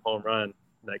walk-off home run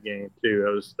that game too.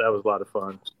 That was a lot of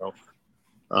fun. So,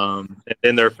 and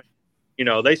then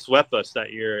they swept us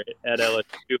that year at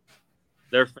LSU.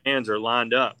 Their fans are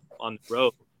lined up on the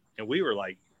road, and we were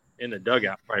like in the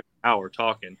dugout for an hour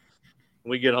talking.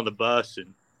 We get on the bus,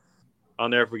 and I'll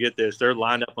never forget this. They're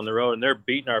lined up on the road, and they're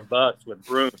beating our butts with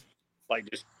brooms,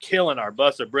 like just killing our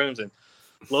bus of brooms. And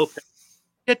Lopez,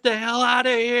 get the hell out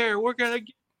of here! We're gonna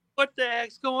get, what the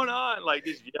heck's going on? Like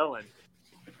just yelling.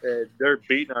 And they're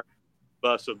beating our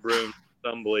bus with brooms.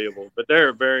 It's unbelievable. But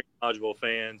they're very knowledgeable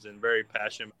fans and very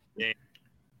passionate about the game.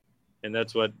 And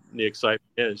that's what the excitement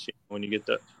is when you get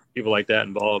the people like that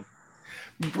involved.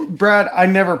 Brad, I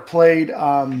never played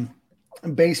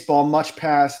baseball much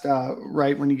past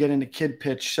right when you get into kid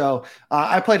pitch. So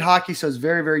I played hockey, so it's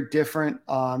very, very different.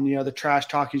 The trash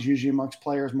talk is usually amongst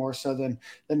players more so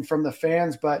than from the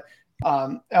fans. But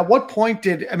at what point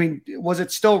was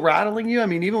it still rattling you? I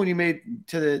mean, even when you made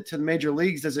to the major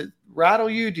leagues, does it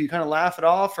rattle you? Do you kind of laugh it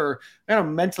off, or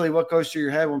mentally what goes through your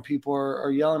head when people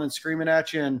are yelling and screaming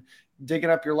at you and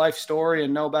digging up your life story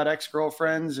and know about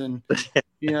ex-girlfriends and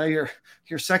your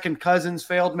second cousin's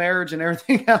failed marriage and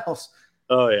everything else?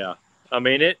 Oh yeah, I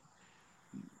mean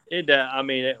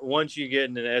once you get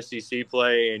into the SEC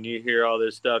play and you hear all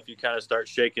this stuff, you kind of start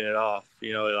shaking it off.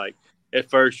 Like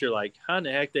at first you're like, how in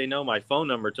the heck they know my phone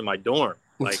number to my dorm?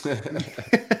 Like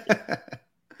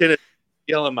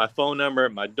yelling my phone number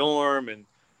at my dorm, and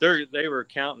they were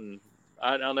counting.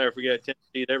 I'll never forget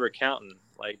Tennessee. They were counting.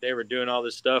 Like they were doing all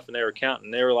this stuff and they were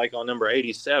counting. They were like on number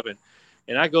 87.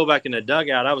 And I go back in the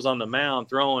dugout. I was on the mound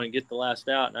throwing and get the last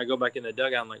out. And I go back in the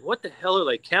dugout. I'm like, what the hell are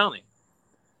they counting?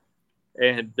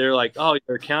 And they're like, oh,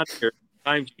 they're counting your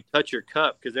times you touch your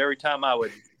cup. Because every time I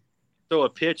would throw a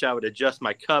pitch, I would adjust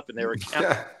my cup and they were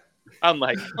counting. I'm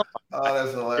like, oh,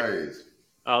 that's hilarious.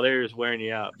 Oh, they're just wearing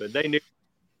you out. But they knew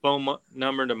phone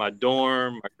number to my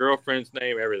dorm, my girlfriend's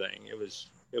name, everything. It was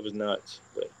nuts.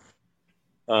 But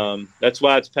that's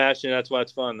why it's passionate. That's why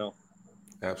it's fun, though.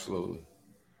 Absolutely.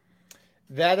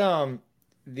 That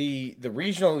the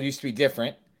regional used to be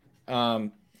different.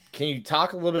 Can you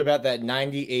talk a little bit about that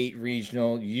 98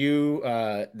 regional?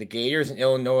 The Gators in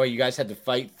Illinois, you guys had to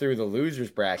fight through the losers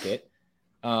bracket,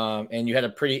 and you had a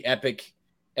pretty epic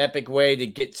way to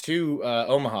get to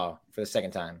Omaha for the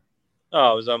second time.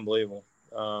 Oh, it was unbelievable.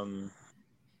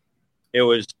 It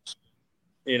was,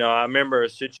 I remember a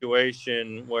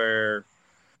situation where,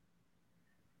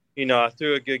 I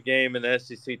threw a good game in the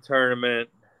SEC tournament.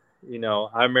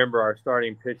 I remember our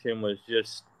starting pitching was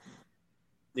just,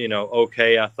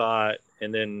 okay, I thought.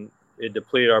 And then it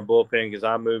depleted our bullpen because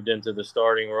I moved into the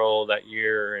starting role that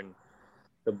year. And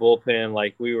the bullpen,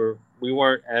 like we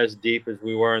weren't as deep as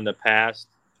we were in the past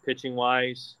pitching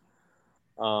wise.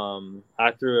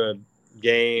 I threw a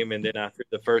game and then I threw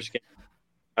the first game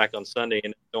back on Sunday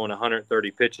and throwing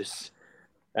 130 pitches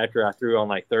after I threw on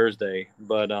like Thursday.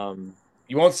 But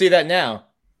you won't see that now.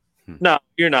 No,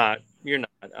 you're not.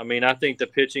 I mean, I think the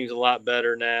pitching's a lot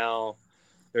better now.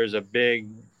 There's a big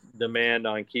demand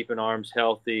on keeping arms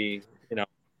healthy,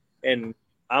 and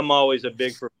I'm always a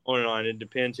big proponent on it. It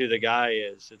depends who the guy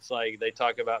is. It's like they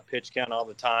talk about pitch count all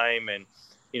the time, and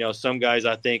some guys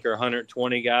I think are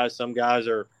 120 guys, some guys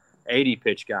are 80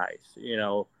 pitch guys,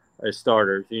 as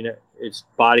starters. It's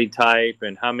body type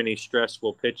and how many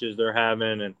stressful pitches they're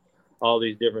having and all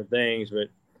these different things. But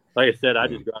like I said, I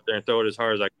just go out there and throw it as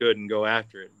hard as I could and go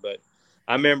after it. But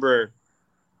I remember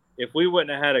if we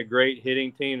wouldn't have had a great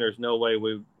hitting team, there's no way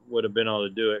we would have been able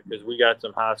to do it because we got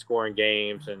some high-scoring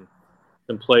games and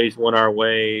some plays went our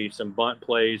way, some bunt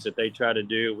plays that they tried to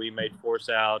do. We made force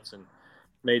outs and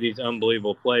made these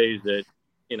unbelievable plays that,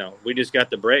 we just got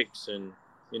the breaks. And,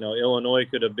 Illinois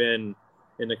could have been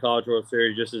in the College World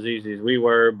Series just as easy as we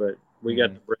were, but we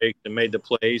got the breaks and made the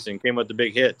plays and came with the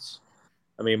big hits.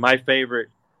 I mean, my favorite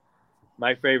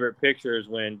picture is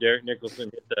when Derek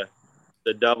Nicholson hit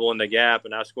the double in the gap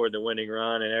and I scored the winning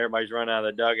run and everybody's running out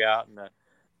of the dugout. And the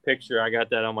picture, I got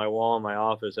that on my wall in my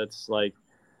office. That's like,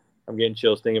 I'm getting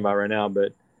chills thinking about it right now,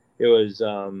 but it was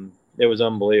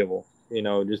unbelievable,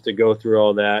 just to go through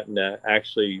all that and to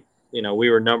actually, we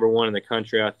were number one in the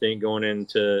country, I think, going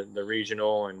into the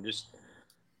regional and just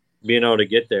being able to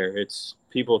get there.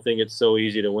 People think it's so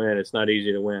easy to win. It's not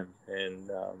easy to win. And,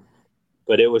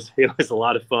 but it was a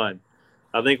lot of fun.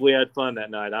 I think we had fun that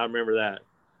night. I remember that.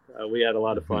 We had a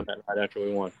lot of fun that night after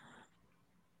we won.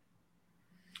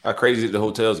 How crazy did the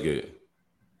hotels get?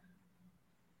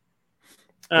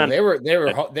 They were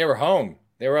home.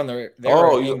 They were in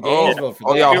Gainesville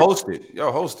for y'all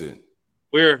hosted.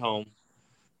 We were at home.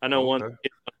 I know one kid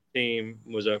on the team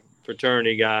was a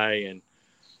fraternity guy, and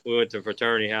we went to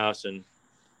fraternity house and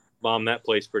bombed that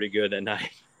place pretty good that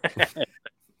night.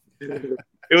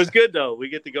 It was good though. We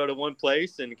get to go to one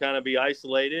place and kind of be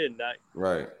isolated and not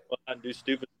do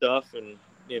stupid stuff, and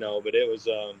but it was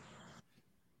a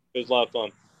lot of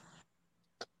fun.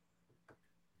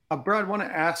 Brad, I want to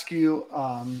ask you,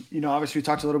 obviously we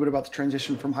talked a little bit about the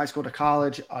transition from high school to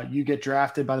college. You get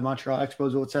drafted by the Montreal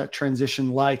Expos. What's that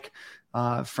transition like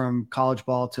from college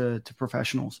ball to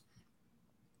professionals?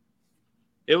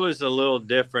 It was a little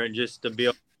different just to be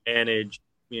able to manage,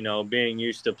 being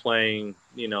used to playing,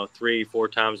 3-4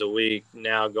 times a week,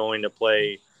 now going to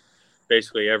play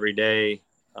basically every day,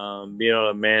 being able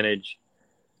to manage,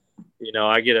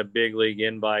 I get a big league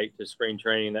invite to spring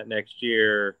training that next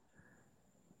year.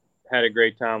 Had a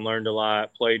great time, learned a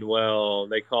lot, played well.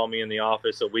 They called me in the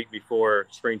office a week before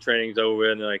spring training's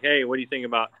over, and they're like, hey, what do you think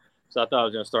about – so I thought I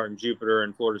was going to start in Jupiter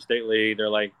and Florida State League. They're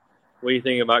like, what do you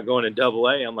think about going to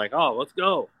AA? I'm like, oh, let's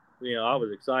go. I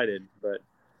was excited, but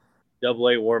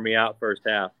AA wore me out first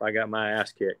half. I got my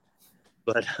ass kicked.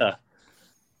 But I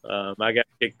got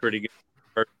kicked pretty good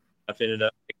first half. I ended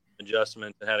up making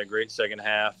adjustments and had a great second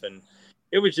half. And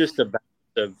it was just a balance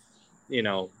of,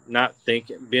 not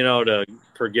thinking, being able to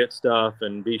forget stuff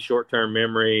and be short-term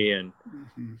memory. And,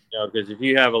 because if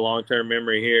you have a long-term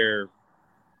memory here,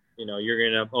 you're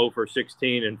going to up 0 for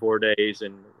 16 in 4 days.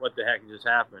 And what the heck just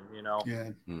happened, Yeah.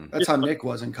 That's how Nick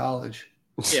was in college.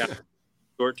 Yeah.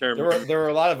 Short-term. There were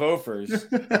a lot of offers.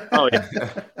 Oh, yeah.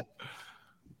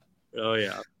 Oh,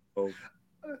 yeah. Oh.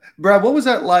 Brad, what was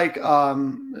that like?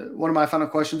 One of my final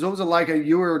questions. What was it like?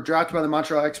 You were drafted by the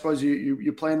Montreal Expos.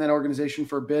 You play in that organization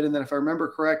for a bit, and then, if I remember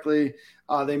correctly,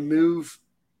 they move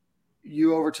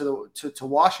you over to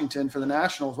Washington for the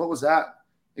Nationals. What was that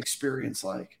experience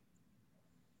like?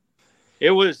 It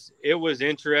was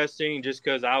interesting just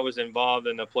because I was involved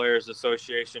in the Players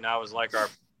Association. I was like our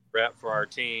rep for our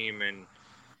team, and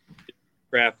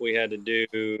crap we had to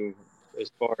do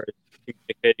as far as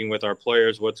communicating with our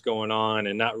players what's going on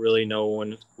and not really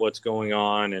knowing what's going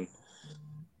on. And,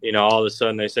 all of a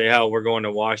sudden they say, oh, we're going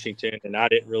to Washington. And I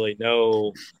didn't really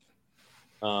know.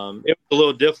 It was a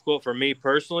little difficult for me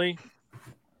personally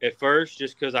at first,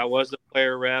 just because I was the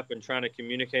player rep and trying to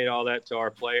communicate all that to our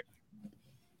players,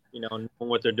 knowing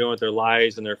what they're doing with their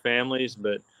lives and their families.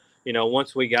 But,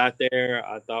 once we got there,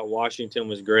 I thought Washington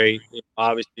was great.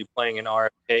 Obviously playing in RFK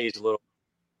is a little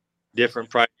different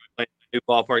price playing the new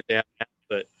ballpark they have now,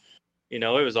 but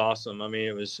it was awesome. I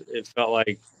mean, it felt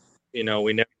like we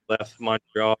never left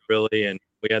Montreal really, and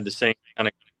we had the same kind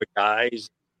of guys.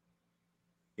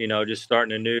 Just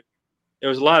starting anew. There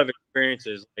was a lot of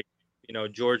experiences, like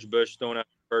George Bush throwing out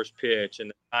the first pitch and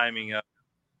the timing of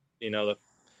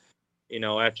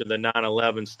after the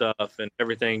 9/11 stuff and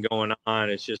everything going on.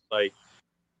 It's just like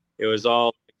it was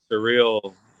all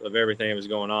surreal of everything that was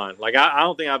going on. Like I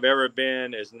don't think I've ever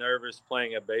been as nervous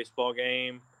playing a baseball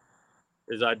game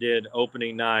as I did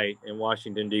opening night in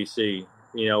Washington, D.C.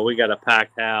 We got a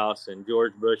packed house, and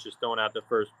George Bush is throwing out the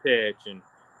first pitch, and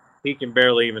he can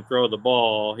barely even throw the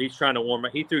ball. He's trying to warm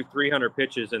up. He threw 300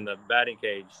 pitches in the batting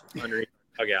cage underneath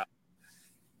the dugout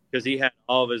because he had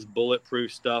all of his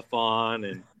bulletproof stuff on,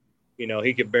 and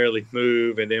he could barely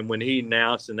move. And then when he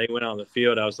announced and they went on the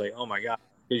field, I was like, oh my God,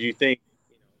 because you think.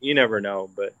 You never know,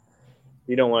 but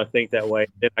you don't want to think that way.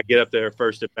 Then I get up there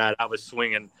first at bat. I was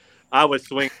swinging,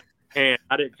 and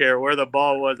I didn't care where the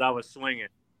ball was. I was swinging,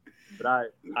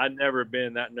 but I'd never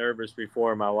been that nervous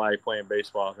before in my life playing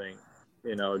baseball. I think,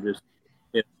 just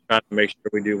trying to make sure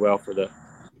we do well for the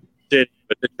city.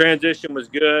 But the transition was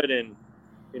good, and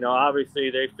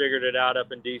obviously they figured it out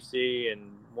up in DC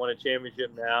and won a championship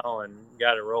now and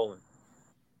got it rolling.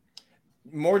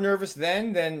 More nervous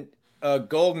then than a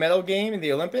gold medal game in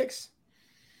the Olympics?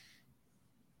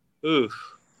 Oof.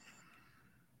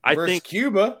 I think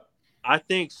Cuba. I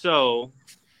think so.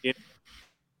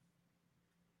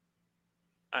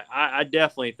 I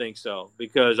definitely think so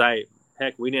because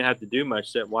we didn't have to do much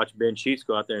except watch Ben Sheets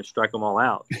go out there and strike them all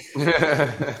out.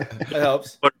 That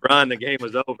helps. But run, the game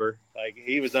was over. Like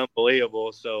he was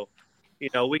unbelievable. So,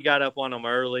 we got up on them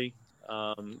early.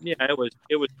 It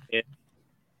was.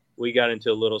 We got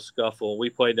into a little scuffle.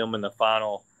 We played them in the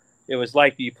final. It was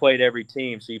like you played every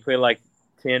team. So you played like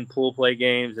 10 pool play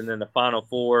games and then the final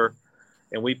 4.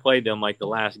 And we played them like the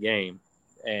last game.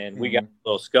 And we got a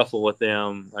little scuffle with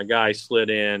them. A guy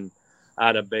slid in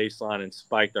out of baseline and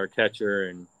spiked our catcher.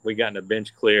 And we got in a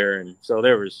bench clear. And so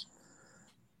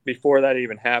before that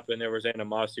even happened, there was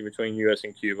animosity between U.S.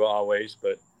 and Cuba always.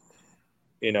 But,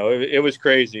 it was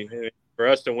crazy. For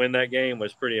us to win that game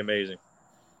was pretty amazing.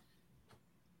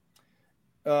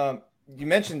 you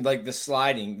mentioned like the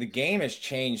sliding. The game has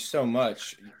changed so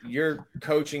much. You're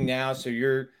coaching now, so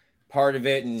you're part of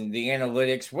it, and the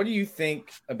analytics. What do you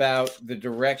think about the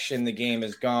direction the game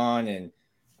has gone? And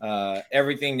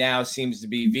everything now seems to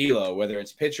be velo, whether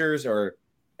it's pitchers or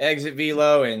exit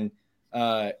velo, and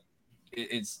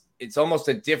it's almost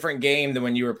a different game than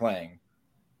when you were playing.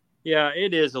 Yeah,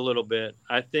 it is a little bit.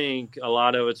 I think a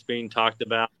lot of it's being talked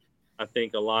about. I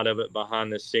think a lot of it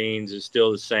behind the scenes is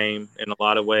still the same in a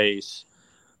lot of ways.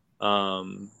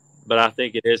 But I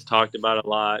think it is talked about a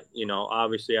lot. You know,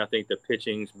 obviously I think the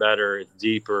pitching's better. It's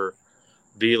deeper.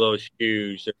 Velo's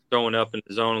huge. They're throwing up in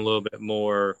the zone a little bit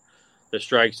more. The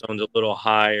strike zone's a little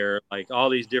higher. Like all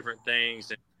these different things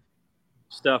and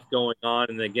stuff going on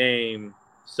in the game.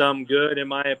 Some good, in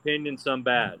my opinion, some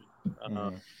bad.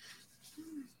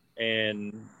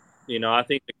 And, you know, I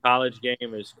think the college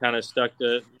game is kind of stuck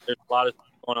to – there's a lot of stuff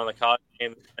going on in the college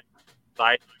game.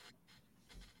 I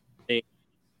think,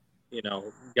 you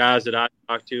know, guys that I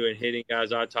talk to and hitting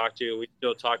guys I talk to, we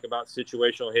still talk about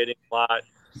situational hitting a lot.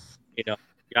 You know,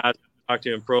 guys I talk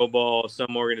to in pro ball,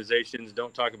 some organizations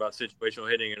don't talk about situational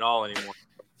hitting at all anymore.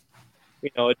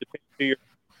 You know, it depends who you're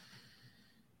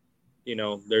 – you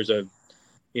know, there's a –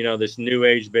 you know, this new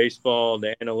age baseball,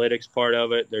 the analytics part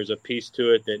of it, there's a piece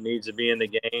to it that needs to be in the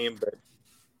game. But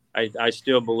I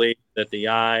still believe that the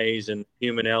eyes and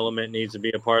human element needs to be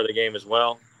a part of the game as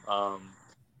well.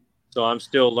 So I'm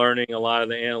still learning a lot of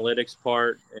the analytics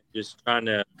part and just trying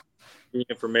to be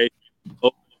information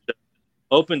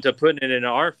open to putting it in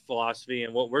our philosophy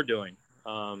and what we're doing.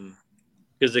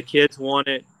 Because the kids want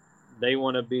it. They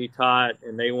want to be taught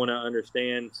and they want to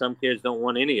understand. Some kids don't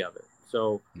want any of it.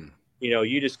 So, you know,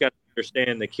 you just got to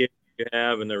understand the kids you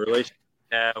have and the relationship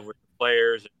you have with the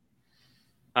players and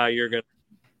how you're going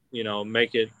to, you know,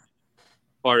 make it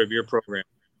part of your program.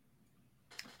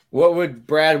 What would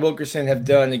Brad Wilkerson have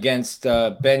done against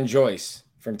Ben Joyce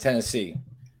from Tennessee?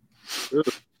 Ooh.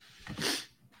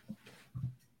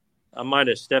 I might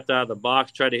have stepped out of the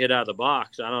box, tried to hit out of the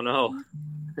box. I don't know.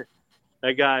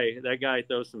 That guy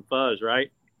throws some fuzz,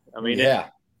 right? I mean, yeah.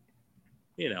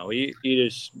 You know, you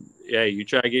just, you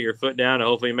try to get your foot down and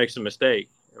hopefully you make some mistake.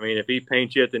 I mean, if he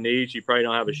paints you at the knees, you probably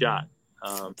don't have a shot.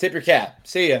 Tip your cap.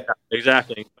 See ya.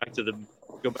 Exactly. Go back to the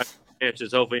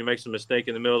pitches. Hopefully you make some mistake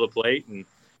in the middle of the plate. And,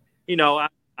 you know,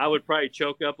 I would probably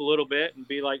choke up a little bit and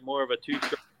be like more of a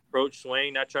two-stroke approach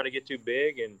swing, not try to get too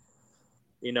big. And,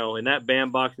 you know, in that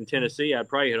bandbox in Tennessee, I'd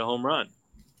probably hit a home run.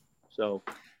 So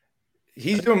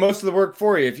he's doing most of the work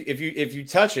for you. If you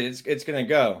touch it, it's going to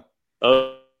go.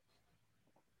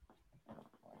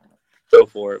 Go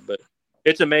for it. But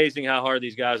it's amazing how hard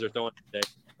these guys are throwing today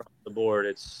across the board.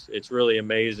 It's really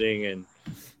amazing. And,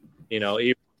 you know,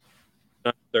 even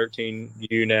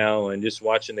 13U now and just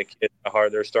watching the kids, how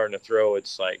hard they're starting to throw,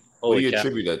 it's like, holy what do you cow.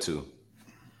 attribute that to?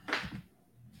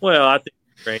 Well, I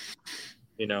think,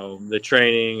 you know, the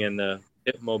training and the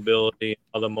hip mobility,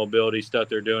 all the mobility stuff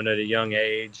they're doing at a young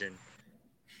age and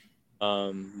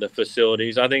the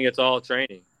facilities. I think it's all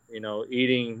training, you know,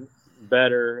 eating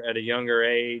better at a younger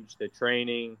age, the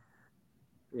training,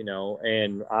 you know,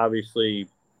 and obviously,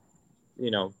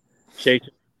 you know, chasing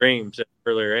dreams at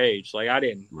an earlier age. Like I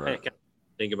didn't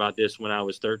think about this when I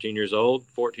was 13 years old,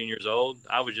 14 years old.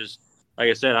 I was just, like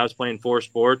I said, I was playing 4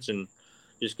 sports and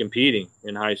just competing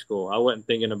in high school. I wasn't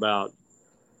thinking about,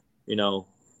 you know,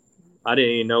 I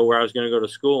didn't even know where I was going to go to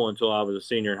school until I was a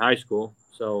senior in high school.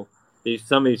 So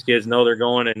some of these kids know they're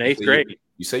going in 8th grade.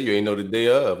 You say you ain't know the day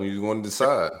of when you want to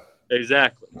decide.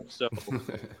 Exactly. So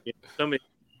you know, somebody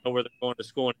know where they're going to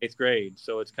school in 8th grade.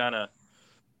 So it's kind of,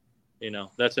 you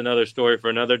know, that's another story for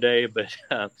another day. But,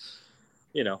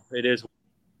 you know, it is.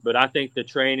 But I think the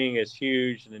training is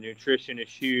huge and the nutrition is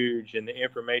huge and the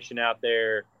information out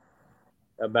there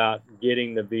about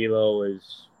getting the velo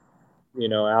is, you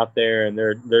know, out there and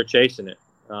they're chasing it.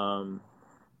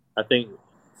 I think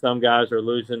some guys are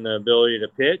losing the ability to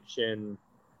pitch and,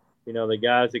 you know, the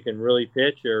guys that can really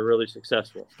pitch are really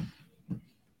successful.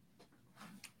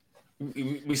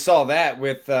 We saw that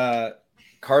with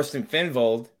Karsten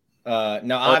Finvold.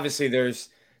 Now, obviously, there's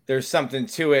something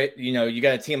to it. You know, you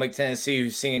got a team like Tennessee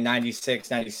who's seeing 96,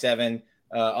 97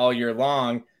 all year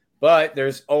long, but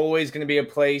there's always going to be a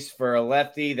place for a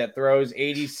lefty that throws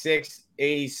 86,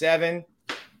 87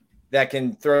 that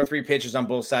can throw 3 pitches on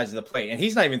both sides of the plate. And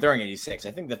he's not even throwing 86.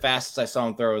 I think the fastest I saw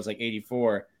him throw was like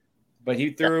 84. But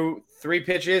he threw 3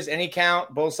 pitches, any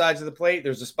count, both sides of the plate.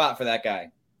 There's a spot for that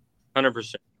guy.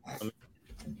 100%. I mean,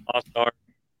 all-star.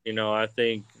 You know, I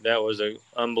think that was an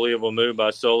unbelievable move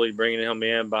by Soley bringing him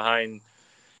in behind.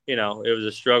 You know, it was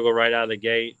a struggle right out of the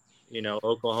gate. You know,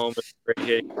 Oklahoma's great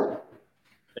hitting.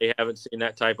 They haven't seen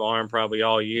that type of arm probably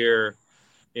all year.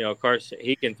 You know, Carson,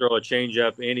 he can throw a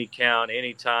changeup any count,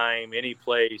 any time, any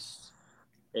place,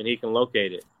 and he can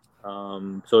locate it.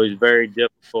 So he's very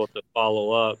difficult to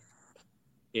follow up.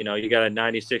 You know, you got a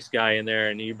 96 guy in there,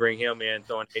 and you bring him in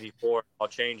throwing 84 all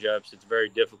changeups. It's very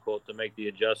difficult to make the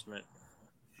adjustment.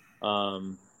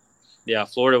 Yeah,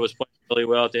 Florida was playing really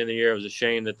well at the end of the year. It was a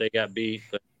shame that they got beat,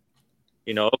 but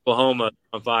you know, Oklahoma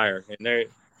on fire, and they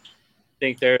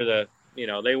think they're the, you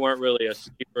know, they weren't really a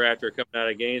sleeper after coming out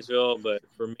of Gainesville, but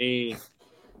for me,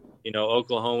 you know,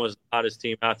 Oklahoma's the hottest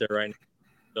team out there right now,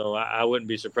 so I wouldn't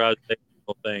be surprised if they did the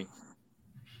whole thing.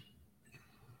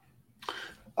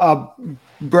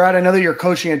 Brad, I know that you're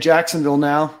coaching at Jacksonville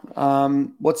now.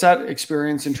 What's that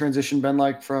experience and transition been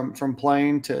like from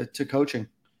playing to coaching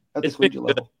at the collegiate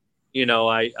level? You know,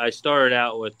 I started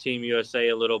out with Team USA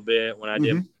a little bit when I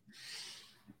did.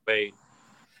 I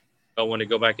want to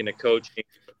go back into coaching,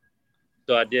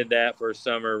 so I did that for a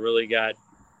summer. Really got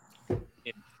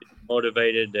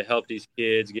motivated to help these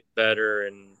kids get better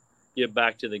and get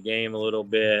back to the game a little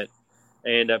bit.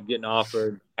 I ended up getting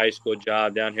offered a high school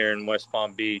job down here in West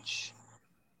Palm Beach,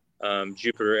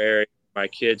 Jupiter area. My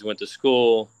kids went to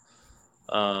school.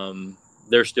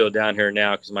 They're still down here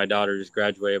now because my daughter just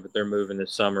graduated, but they're moving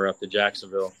this summer up to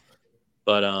Jacksonville.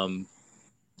 But,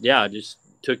 yeah, I just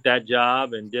took that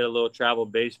job and did a little travel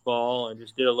baseball and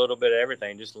just did a little bit of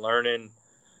everything, just learning,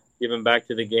 giving back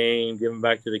to the game, giving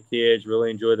back to the kids,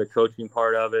 really enjoy the coaching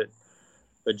part of it.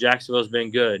 But Jacksonville's been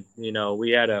good. You know,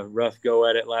 we had a rough go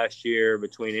at it last year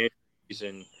between injuries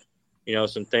and, you know,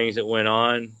 some things that went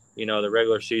on. You know, the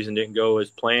regular season didn't go as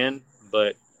planned,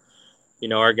 but, you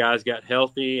know, our guys got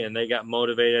healthy and they got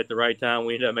motivated at the right time.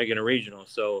 We ended up making a regional.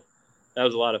 So that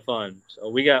was a lot of fun. So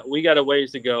we got a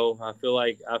ways to go. I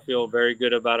feel very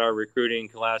good about our recruiting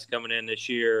class coming in this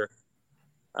year.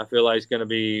 I feel like it's going to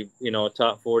be, you know, a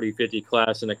top 40, 50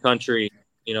 class in the country.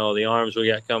 You know, the arms we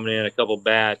got coming in, a couple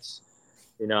bats.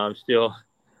 You know, I'm still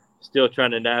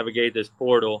trying to navigate this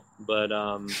portal, but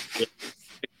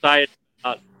excited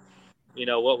about, you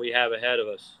know, what we have ahead of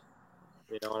us.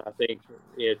 You know, and I think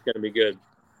it's going to be good.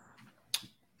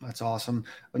 That's awesome.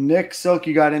 Nick, Silk,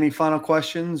 you got any final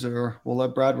questions, or we'll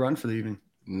let Brad run for the evening?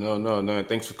 No.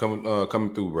 Thanks for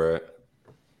coming through, Brad.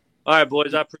 All right,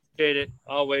 boys. I appreciate it.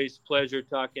 Always pleasure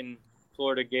talking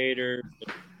Florida Gators.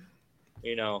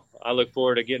 You know, I look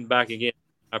forward to getting back again.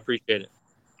 I appreciate it.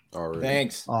 All right.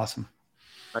 Thanks. Awesome.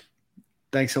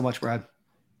 Thanks so much, Brad.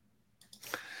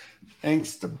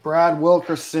 Thanks to Brad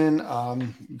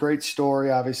Wilkerson. Great story,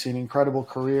 obviously an incredible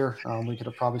career. We could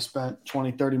have probably spent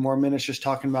 20, 30 more minutes just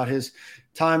talking about his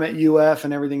time at UF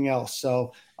and everything else.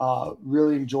 So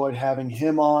really enjoyed having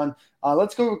him on.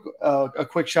 Let's go a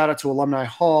quick shout out to Alumni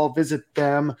Hall. Visit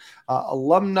them,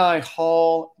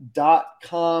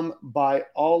 alumnihall.com. Buy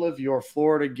all of your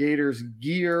Florida Gators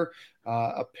gear,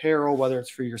 apparel, whether it's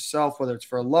for yourself, whether it's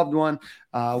for a loved one,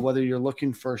 whether you're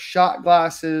looking for shot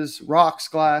glasses, rocks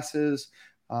glasses,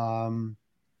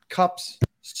 cups,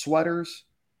 sweaters,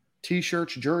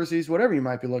 T-shirts, jerseys, whatever you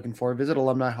might be looking for. Visit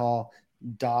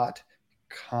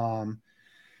alumnihall.com.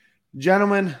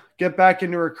 Gentlemen, get back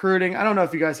into recruiting. I don't know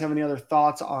if you guys have any other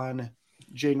thoughts on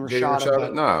Jaden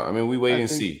Rashada. No, I mean, we wait and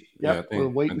see. Yep, we're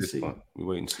wait and see. We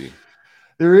wait and see.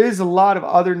 There is a lot of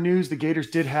other news. The Gators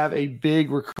did have a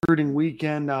big recruiting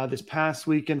weekend this past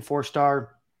weekend.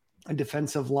 Four-star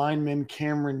defensive lineman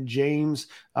Cameron James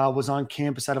was on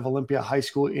campus out of Olympia High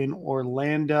School in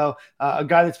Orlando. A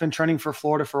guy that's been training for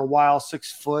Florida for a while,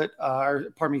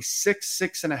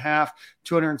 6'6.5",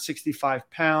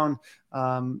 265 pound.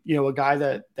 You know, a guy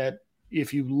that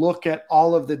if you look at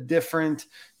all of the different,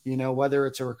 you know, whether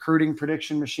it's a recruiting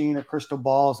prediction machine or crystal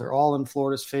balls, they're all in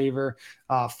Florida's favor.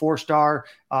 Four-star,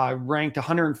 ranked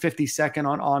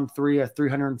 152nd on 3,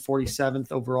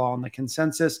 347th overall on the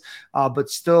consensus, but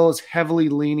still is heavily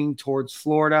leaning towards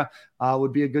Florida.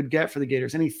 Would be a good get for the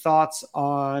Gators. Any thoughts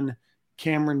on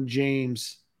Cameron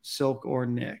James, Silk, or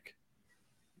Nick?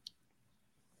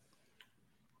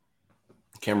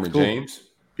 Cameron James?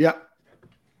 Yeah.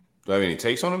 Do I have any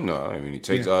takes on him? No, I mean, he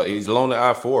takes. He's alone at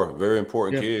I-4, very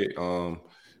important kid.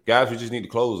 Guys, we just need to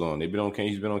close on. He's been on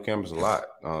campus a lot,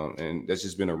 and that's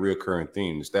just been a reoccurring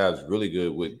theme. The staff's really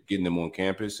good with getting them on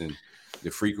campus and the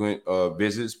frequent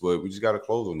visits, but we just got to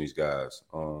close on these guys.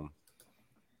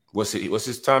 What's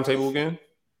his timetable again?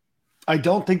 I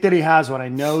don't think that he has one. I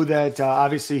know that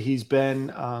obviously he's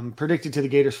been predicted to the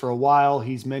Gators for a while.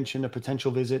 He's mentioned a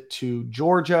potential visit to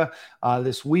Georgia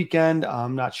this weekend.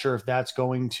 I'm not sure if that's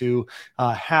going to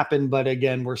happen, but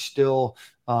again, we're still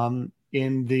in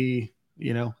the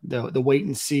wait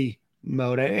and see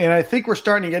mode. And I think we're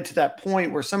starting to get to that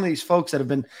point where some of these folks that have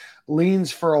been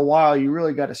leans for a while, you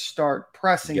really got to start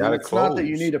pressing them. It's close. not that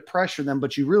you need to pressure them,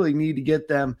 but you really need to get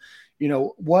them,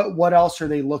 what else are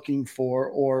they looking for,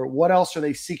 or what else are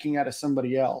they seeking out of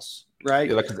somebody else, right?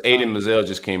 Yeah, like Aiden Mazzell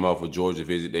just came off a Georgia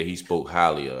visit that he spoke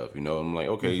highly of. I'm like,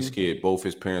 okay, this kid, both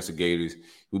his parents are Gators.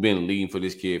 We've been leading for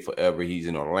this kid forever. He's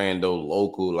in Orlando,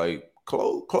 local. Like,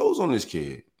 close on this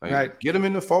kid. Like, right. Get him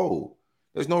in the fold.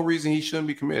 There's no reason he shouldn't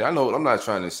be committed. I know I'm not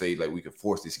trying to say like we could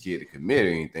force this kid to commit or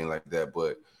anything like that,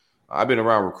 but I've been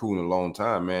around recruiting a long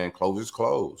time, man. Close is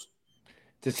close.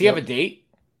 Does he have a date?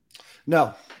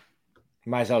 No.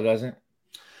 Mazzell doesn't.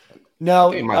 No,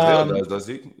 I think Mazzell does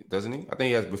he? Doesn't he? I think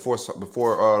he has before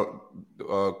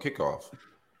kickoff.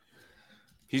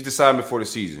 He's deciding before the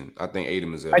season. I think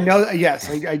Aiden Mazzell. I know. Yes,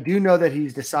 I do know that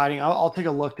he's deciding. I'll take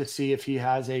a look to see if he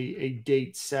has a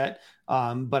date set.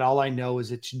 But all I know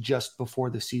is it's just before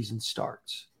the season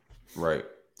starts. Right.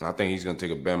 I think he's going to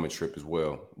take a Bama trip as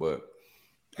well. But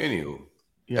anywho,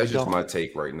 that's just my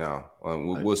take right now.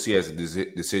 We'll see as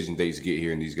the decision dates get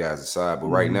here and these guys decide. But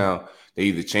right now, they're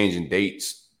either changing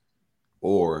dates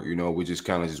or, we're just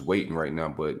kind of just waiting right now.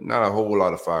 But not a whole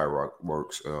lot of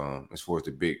fireworks as far as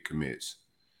the big commits.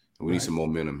 We need some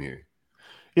momentum here.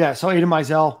 Yeah, so Aiden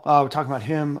Mazzell, we're talking about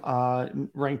him,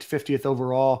 ranked 50th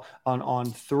overall on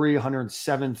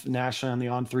 307th nationally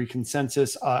on the On3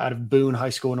 consensus out of Boone High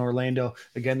School in Orlando.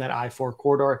 Again, that I-4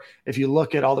 corridor. If you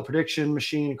look at all the prediction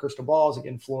machine and crystal balls,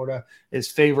 again, Florida is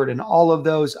favored in all of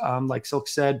those. Like Silk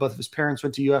said, both of his parents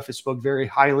went to UF. He spoke very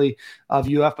highly of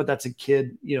UF, but that's a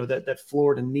kid, that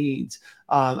Florida needs.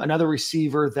 Another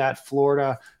receiver that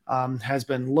Florida has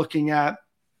been looking at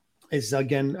is,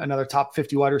 again, another top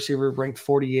 50 wide receiver, ranked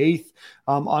 48th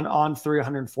on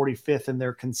 345th in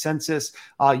their consensus.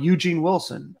 Eugene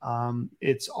Wilson.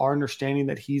 It's our understanding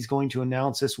that he's going to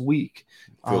announce this week.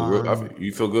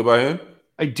 You feel good about him?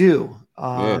 I do.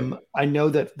 I know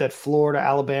that Florida,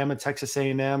 Alabama, Texas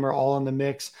A&M are all in the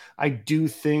mix. I do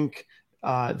think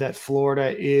that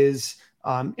Florida is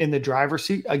in the driver's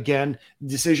seat. Again,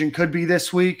 decision could be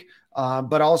this week.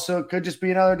 But also it could just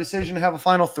be another decision to have a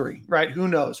final three, right? Who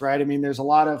knows, right? I mean, there's a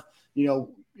lot of,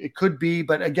 it could be,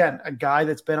 but again, a guy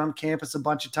that's been on campus a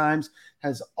bunch of times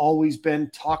has always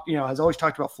been has always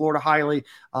talked about Florida highly,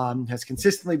 has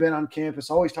consistently been on campus,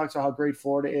 always talks about how great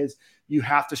Florida is. You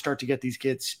have to start to get these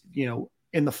kids,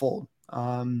 in the fold.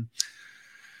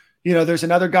 There's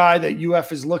another guy that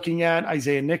UF is looking at,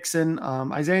 Isaiah Nixon.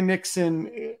 Isaiah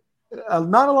Nixon,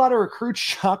 not a lot of recruits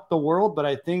shocked the world, but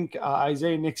I think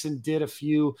Isaiah Nixon did a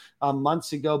few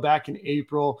months ago, back in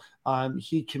April.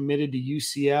 He committed to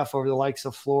UCF over the likes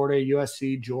of Florida,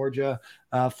 USC, Georgia,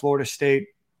 Florida State.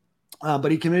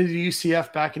 But he committed to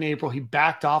UCF back in April. He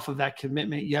backed off of that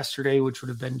commitment yesterday, which would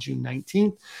have been June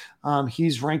 19th.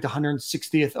 He's ranked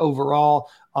 160th overall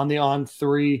on the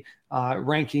On3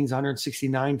 rankings,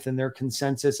 169th in their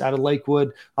consensus out of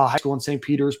Lakewood High School in St.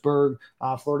 Petersburg.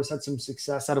 Florida's had some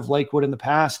success out of Lakewood in the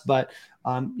past, but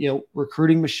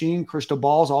recruiting machine, crystal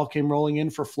balls all came rolling in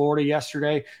for Florida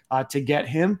yesterday to get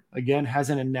him. Again,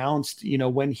 hasn't announced,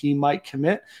 when he might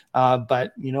commit,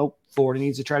 but, Florida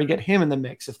needs to try to get him in the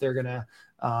mix if they're going to,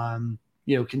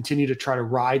 continue to try to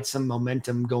ride some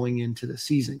momentum going into the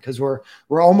season, because we're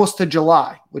almost to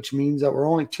July, which means that we're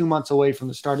only 2 months away from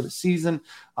the start of the season.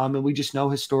 And we just know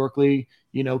historically,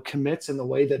 commits and the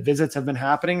way that visits have been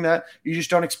happening, that you just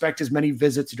don't expect as many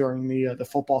visits during the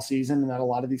football season, and that a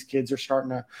lot of these kids are starting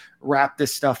to wrap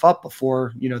this stuff up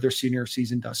before, their senior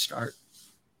season does start.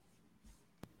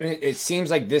 It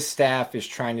seems like this staff is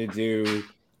trying to do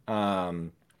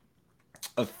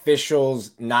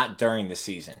officials not during the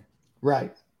season.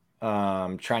 Right.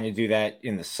 Trying to do that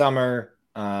in the summer.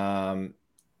 I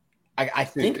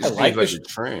think I like the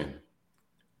trend.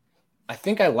 I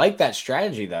think I like that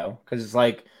strategy though, because it's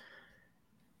like,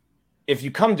 if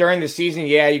you come during the season,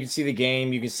 yeah, you can see the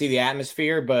game, you can see the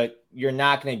atmosphere, but you're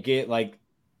not going to get like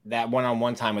that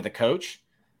one-on-one time with a coach.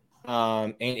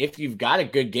 And if you've got a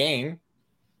good game,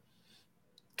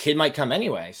 kid might come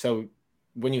anyway. So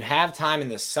when you have time in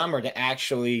the summer to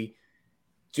actually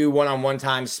do one-on-one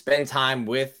time, spend time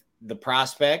with the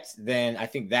prospect, then I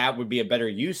think that would be a better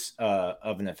use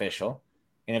of an official.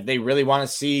 And if they really want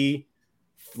to see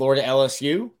Florida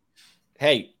LSU,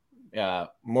 hey,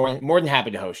 more than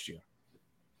happy to host you.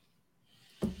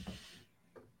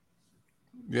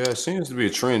 Yeah, it seems to be a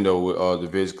trend though with the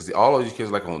visits, because all of these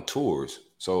kids like on tours.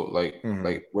 So like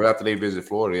right after they visit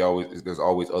Florida, there's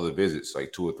always other visits,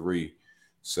 like 2 or 3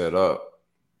 set up.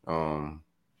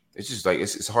 It's just like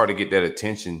it's hard to get that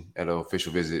attention at an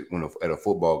official visit at a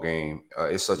football game.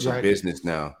 It's such a business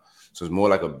now, so it's more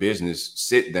like a business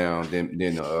sit down than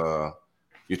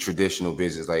your traditional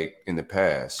visits like in the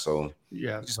past. So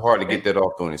yeah, it's hard to get that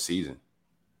off during the season.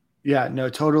 Yeah, no,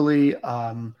 totally,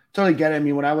 totally get it. I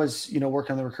mean, when I was,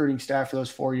 working on the recruiting staff for those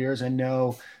 4 years, I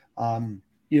know,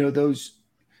 those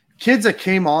kids that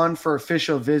came on for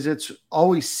official visits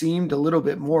always seemed a little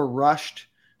bit more rushed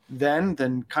then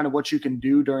than kind of what you can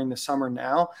do during the summer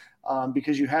now,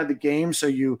 because you had the game. So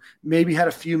you maybe had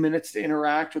a few minutes to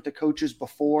interact with the coaches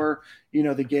before,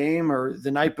 the game or the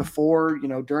night before,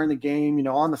 during the game,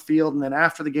 on the field. And then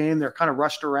after the game, they're kind of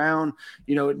rushed around.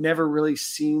 It never really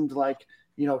seemed like,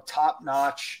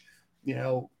 top-notch,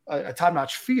 a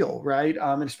top-notch feel, right?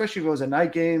 And especially if it was a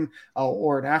night game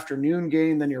or an afternoon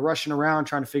game, then you're rushing around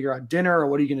trying to figure out dinner or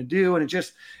what are you going to do? And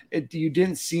you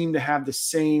didn't seem to have the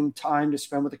same time to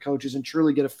spend with the coaches and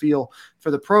truly get a feel for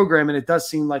the program. And it does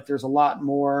seem like there's a lot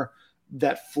more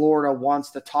that Florida wants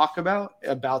to talk about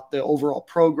the overall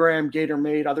program,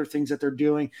 Gator-Made, other things that they're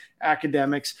doing,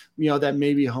 academics, that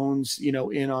maybe hones,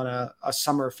 in on a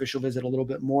summer official visit a little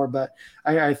bit more. But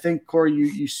I think, Corey,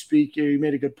 you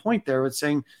made a good point there with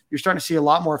saying you're starting to see a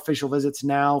lot more official visits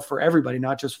now for everybody,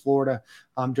 not just Florida,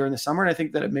 during the summer. And I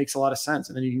think that it makes a lot of sense.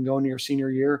 And then you can go into your senior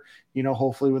year,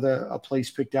 hopefully with a place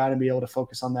picked out and be able to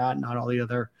focus on that and not all the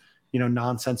other,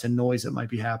 nonsense and noise that might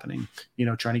be happening,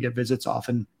 trying to get visits off.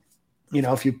 And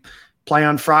if you play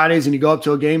on Fridays and you go up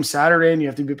to a game Saturday and you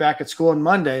have to be back at school on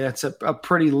Monday, that's a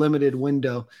pretty limited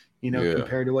window,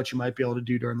 compared to what you might be able to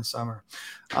do during the summer.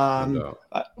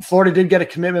 Florida did get a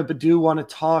commitment, but do want to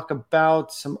talk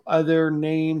about some other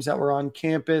names that were on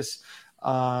campus.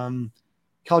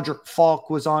 Keldrick Falk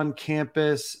was on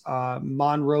campus.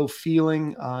 Monroe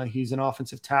Feeling, he's an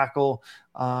offensive tackle,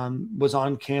 was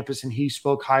on campus and he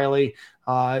spoke highly.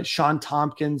 Sean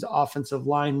Tompkins, offensive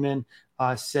lineman,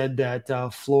 said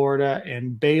that Florida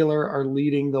and Baylor are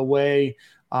leading the way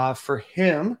for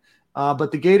him.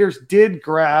 But the Gators did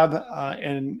grab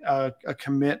a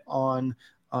commit on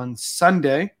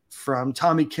Sunday from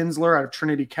Tommy Kinsler out of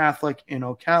Trinity Catholic in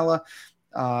Ocala,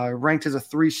 ranked as a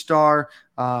 3-star,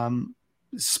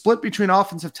 split between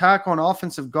offensive tackle and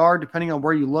offensive guard, depending on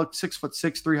where you look,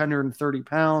 6'6", 330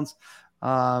 pounds.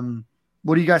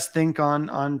 What do you guys think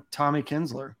on Tommy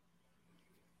Kinsler?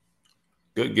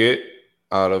 Good get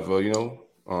out of,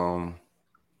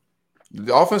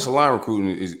 the offensive line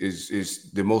recruiting is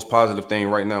the most positive thing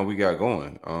right now we got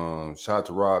going. Shout out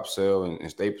to Rob Sell and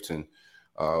Stapleton.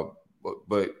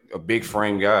 But a big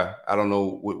frame guy. I don't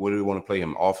know what do they want to play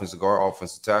him? Offensive guard,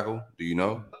 offensive tackle? Do you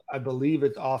know? I believe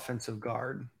it's offensive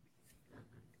guard.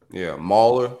 Yeah,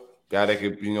 Mauler, guy that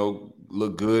could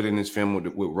look good in his film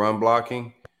with run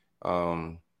blocking.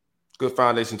 Good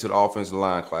foundation to the offensive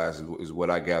line class is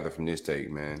what I gather from this take,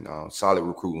 man. Solid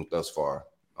recruiting thus far.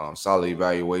 Solid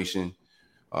evaluation.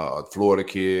 Florida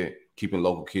kid, keeping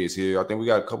local kids here. I think we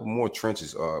got a couple more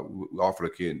trenches. We offered a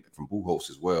kid from Buchholz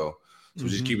as well. So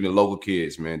just keeping the local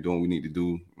kids, man, doing what we need to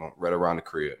do right around the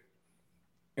crib.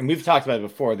 And we've talked about it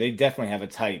before. They definitely have a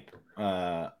type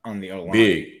on the O-line.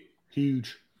 Big.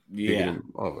 Huge. Yeah.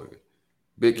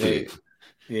 Big kid.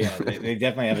 Yeah, they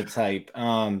definitely have a type.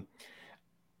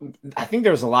 I think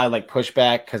there was a lot of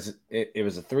pushback because it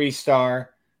was a 3-star.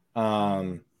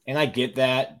 And I get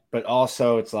that, but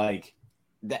also it's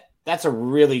that's a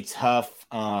really tough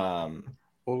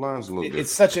O-line's a little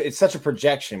different. It's such a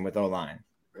projection with O-line.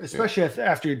 Especially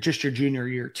after just your junior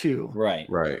year too. Right.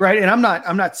 And I'm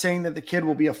not saying that the kid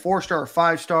will be a 4-star or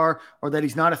 5-star or that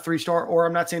he's not a 3-star, or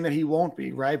I'm not saying that he won't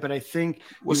be, right? But I think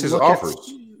what's his offers?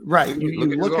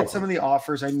 You look at some of the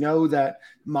offers. I know that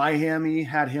Miami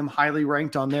had him highly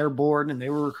ranked on their board and they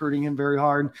were recruiting him very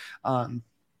hard.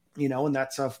 And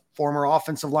that's a former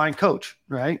offensive line coach,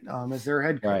 right? As their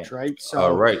head coach, right?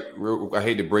 So, I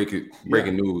hate to breaking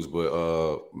news,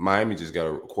 but Miami just got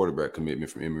a quarterback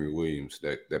commitment from Emory Williams,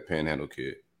 that Panhandle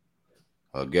kid.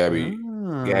 Gabby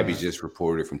just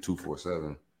reported from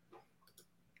 247.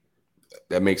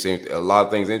 That makes a lot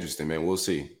of things interesting, man. We'll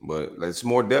see, but it's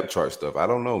more depth chart stuff. I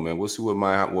don't know, man. We'll see what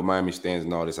Miami stands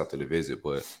and all this after the visit,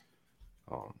 but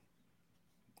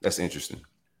that's interesting.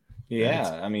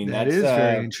 Yeah, I mean that is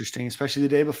very interesting, especially the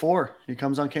day before he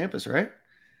comes on campus, right?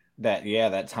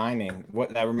 That timing.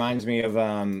 What that reminds me of?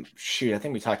 I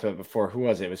think we talked about it before. Who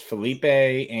was it? It was Felipe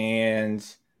and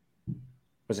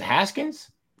was it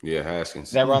Haskins? Yeah,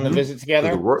 Haskins. That were on the visit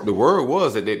together. The word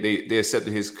was that they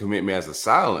accepted his commitment as a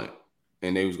silent,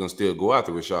 and they was going to still go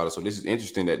after Rashada. So this is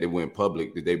interesting that they went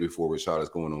public the day before Rashada's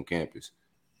going on campus.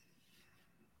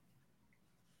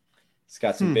 It's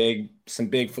got some big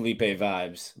Felipe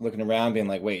vibes. Looking around, being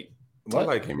like, "Wait, what? I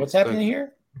like him. What's happening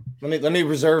here? Let me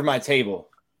reserve my table."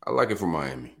 I like it for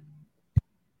Miami.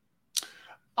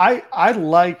 I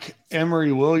like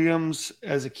Emory Williams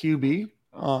as a QB.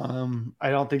 I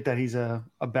don't think that he's a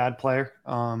bad player.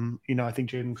 I think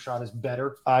Jaden Rashada is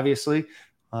better, obviously.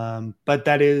 But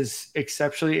that is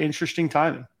exceptionally interesting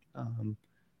timing.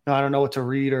 I don't know what to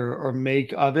read or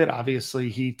make of it. Obviously,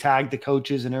 he tagged the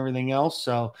coaches and everything else.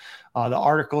 So the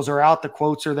articles are out. The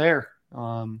quotes are there.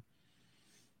 I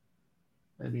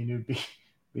mean, it would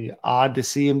be odd to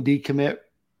see him decommit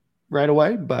right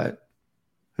away, but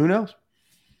who knows?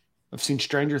 I've seen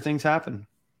stranger things happen.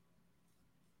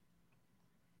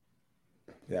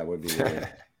 That would be weird.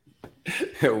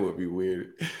 That would be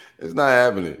weird. It's not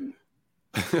happening.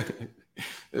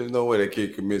 There's no way that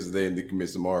kid commits today and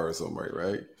decommits tomorrow or something,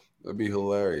 right? That'd be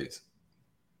hilarious.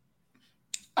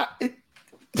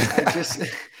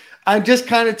 I'm just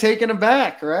kind of taken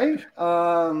aback, right?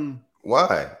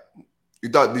 Why? You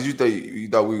thought we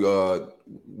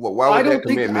why would that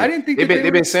commitment? I didn't think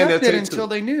they've been saying that until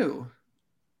they knew.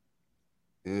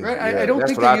 Yeah, right? Yeah, I don't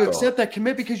think that you accept that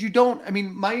commit because you don't. I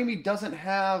mean, Miami doesn't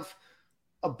have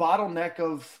a bottleneck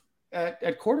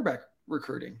at quarterback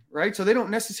recruiting, right? So they don't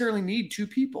necessarily need two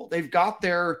people. They've got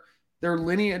their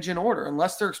lineage in order.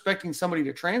 Unless they're expecting somebody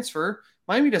to transfer,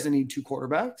 Miami doesn't need two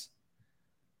quarterbacks,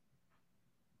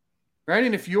 right?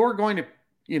 And if you're going to,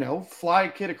 fly a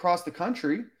kid across the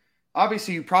country,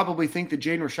 obviously you probably think that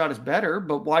Jaden Rashada is better,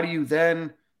 but why do you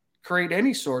then create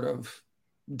any sort of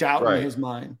doubt in his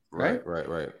mind? Right.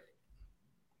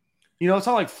 It's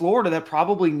not like Florida that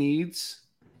probably needs,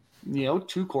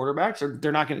 two quarterbacks, or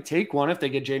they're not going to take one if they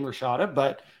get Jaden Rashada.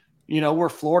 But, where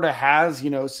Florida has,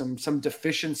 some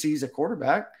deficiencies at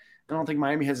quarterback, I don't think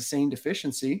Miami has the same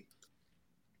deficiency.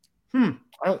 I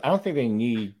don't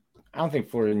think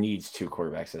Florida needs two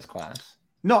quarterbacks this class.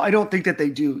 No, I don't think that they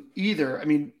do either. I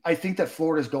mean, I think that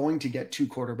Florida's going to get two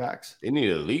quarterbacks. They need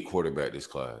an elite quarterback this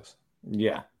class.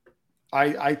 Yeah.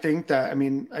 I think that,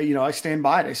 I stand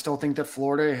by it. I still think that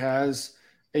Florida has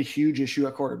a huge issue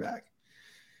at quarterback.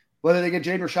 Whether they get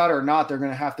Jaden Rashada or not, they're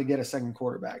going to have to get a second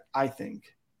quarterback, I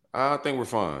think. I think we're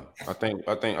fine. I think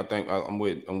I'm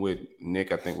with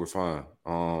Nick. I think we're fine.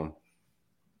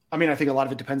 I think a lot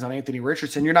of it depends on Anthony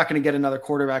Richardson. You're not going to get another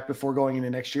quarterback before going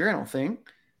into next year, I don't think.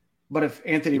 But if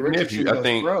Anthony Richardson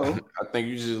goes pro, I think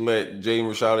you just let Jaden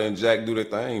Rashada and Jack do their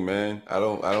thing, man. I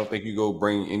don't think you go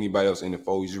bring anybody else in the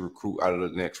fold. You just recruit out of the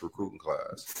next recruiting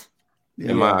class,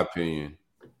 in my opinion.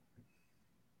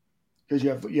 Because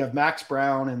you have Max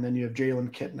Brown and then you have Jalen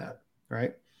Kitna,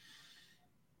 right?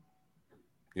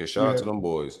 Yeah, shout out to them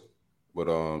boys. But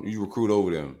you recruit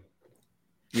over them.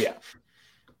 Yeah.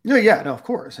 No, of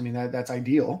course. That's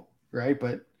ideal, right?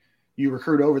 But you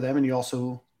recruit over them and you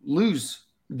also lose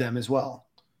them as well,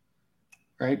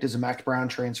 right? Does a Max Brown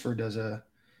transfer? Does a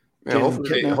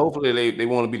hopefully they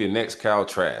want to be the next Kyle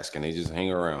Trask and they just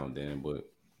hang around then. But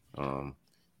I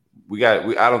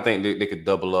don't think they could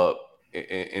double up,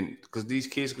 and because these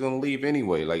kids are gonna leave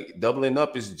anyway. Like doubling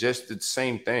up is just the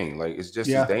same thing. Like it's just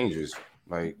as dangerous.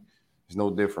 Like there's no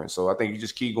difference. So I think you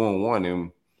just keep going one, and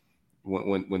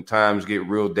when times get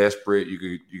real desperate, you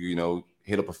could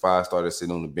hit up a 5-star that's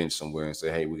sitting on the bench somewhere and say,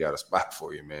 hey, we got a spot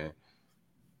for you, man.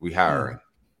 We hiring.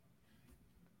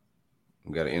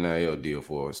 We got an NIL deal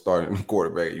for a starting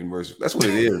quarterback at University. That's what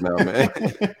it is now, man.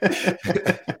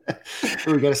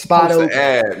 We got a spot open.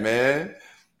 Ad, man.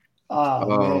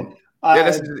 Man.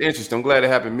 That's interesting. I'm glad it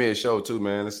happened mid-show too,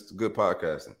 man. It's good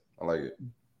podcasting. I like it.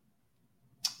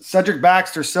 Cedric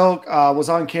Baxter Silk was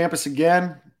on campus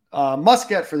again. Must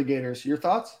get for the Gators. Your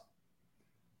thoughts?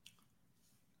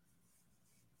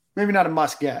 Maybe not a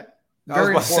must get.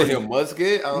 Very important. A must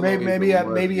get. Maybe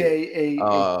a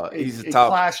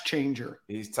class changer.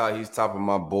 He's top of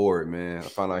my board, man. I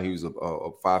found out he was a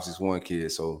 5'6"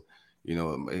 kid, so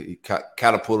he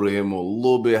catapulted him a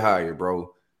little bit higher,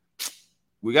 bro.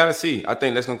 We got to see. I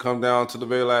think that's gonna come down to the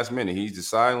very last minute. He's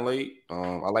deciding late.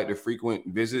 I like the frequent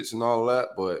visits and all that,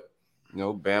 but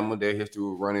Bama, their history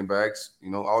with running backs,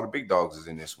 all the big dogs is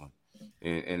in this one,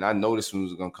 and I know this one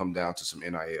was gonna come down to some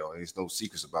NIL. There's no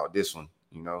secrets about this one,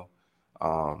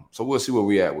 So we'll see where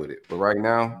we at with it. But right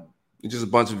now, it's just a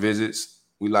bunch of visits.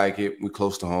 We like it. We're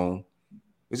close to home.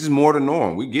 This is more the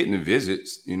norm. We're getting the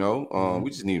visits, We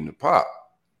just need them to pop.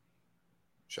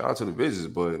 Shout out to the visits,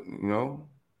 but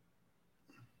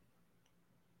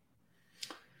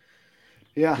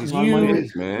yeah, a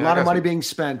lot of money being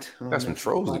spent. Got some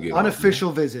trolls to get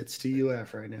unofficial visits to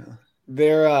UF right now.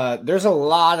 There's a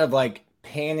lot of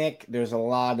panic. There's a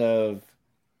lot of.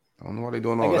 I don't know why they're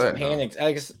doing all that.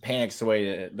 I guess panic's the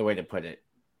way to put it.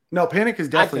 No, panic is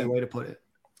definitely the way to put it.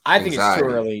 I think it's too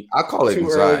early. I call it too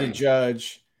anxiety. Early to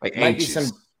judge. Might be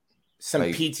some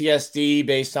PTSD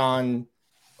based on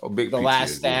the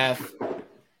last staff.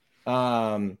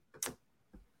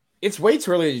 It's way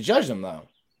too early to judge them, though.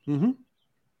 Mm-hmm.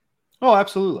 Oh,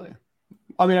 absolutely.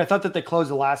 I mean, I thought that they closed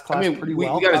the last class pretty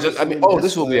well. We gotta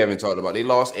this is what we haven't talked about. They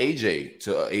lost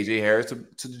AJ Harris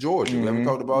to Georgia. We haven't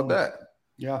talked about that.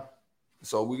 Yeah.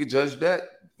 So we could judge that.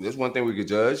 There's one thing we could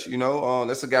judge.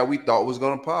 That's the guy we thought was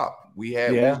gonna pop. We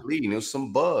was leading. There was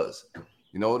some buzz.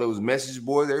 There was message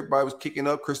boards. Everybody was kicking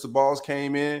up. Crystal balls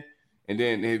came in, and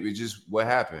then it was just what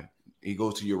happened. He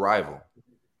goes to your rival.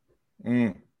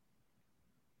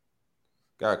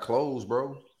 Got to close,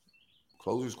 bro.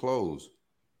 Closers close.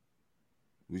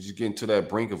 We just getting to that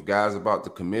brink of guys about to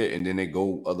commit, and then they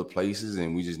go other places,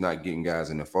 and we just not getting guys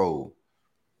in the fold.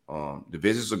 The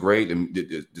visits are great.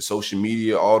 The social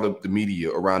media, all the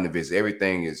media around the visit,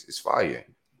 everything is fire.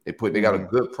 They got a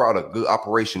good product, good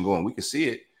operation going. We can see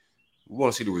it. We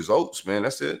want to see the results, man.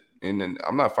 That's it. And then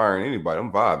I'm not firing anybody.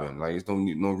 I'm vibing. Like,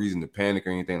 there's no reason to panic or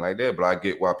anything like that. But I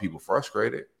get why people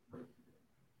frustrated.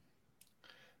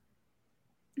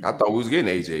 I thought we was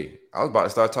getting AJ. I was about to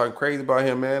start talking crazy about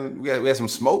him, man. We had some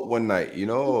smoke one night,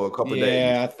 or a couple of days.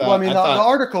 Yeah, the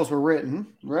articles were written,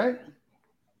 right?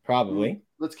 Probably.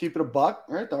 Let's keep it a buck,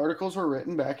 right? The articles were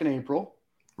written back in April.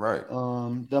 Right.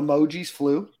 The emojis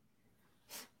flew.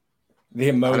 The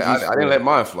emojis. I didn't let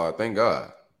mine fly. Thank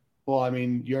God. Well, I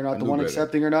mean, you're not the one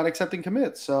accepting or not accepting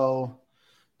commits. So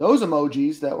those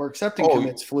emojis that were accepting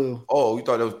commits flew. Oh, you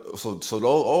thought that was, so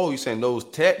those, you're saying those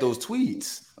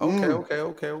tweets. Okay.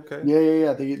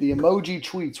 Yeah. The emoji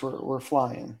tweets were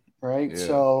flying, right?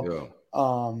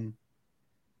 I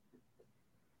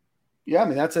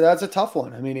mean, that's a tough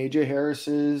one. I mean, AJ Harris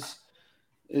is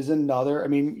another. I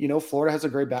mean, Florida has a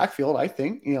great backfield, I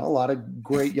think. A lot of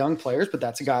great young players, but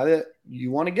that's a guy that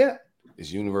you want to get. It's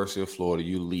University of Florida.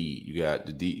 You lead.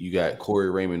 You got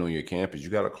Corey Raymond on your campus. You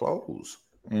got to close.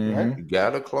 Right? You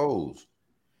got to close.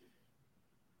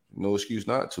 No excuse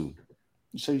not to.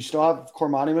 So you still have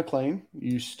Cormani McLean.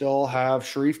 You still have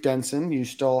Sharif Denson. You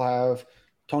still have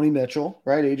Tony Mitchell,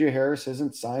 right? AJ Harris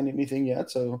hasn't signed anything yet,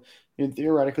 so you can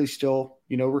theoretically still,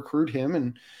 recruit him.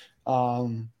 And,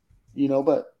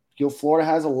 but Florida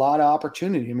has a lot of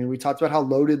opportunity. I mean, we talked about how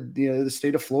loaded, the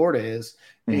state of Florida is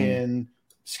in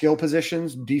skill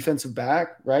positions, defensive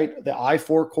back, right? The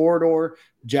I-4 corridor,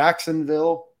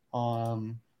 Jacksonville.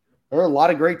 There are a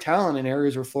lot of great talent in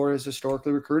areas where Florida has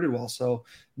historically recruited well. So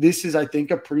this is, I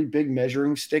think, a pretty big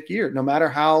measuring stick year. No matter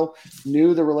how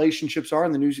new the relationships are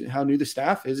and how new the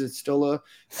staff is, it's still a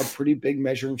pretty big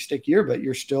measuring stick year, but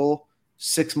you're still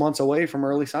 6 months away from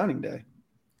early signing day.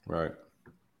 Right.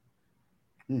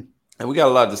 And we got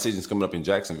a lot of decisions coming up in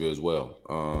Jacksonville as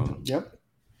well. Yep.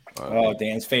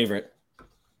 Dan's favorite.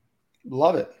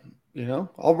 Love it.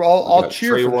 I'll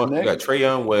cheer for them. You got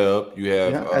Trayon Webb. You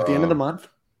have at the end of the month.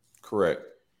 Correct.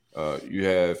 You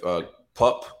have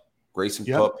Grayson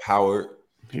Pup Howard.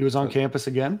 He was on campus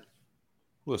again.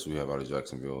 Who else do we have out of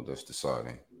Jacksonville that's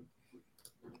deciding?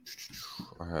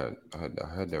 I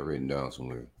had that written down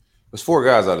somewhere. There's 4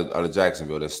 guys out of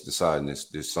Jacksonville that's deciding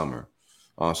this summer.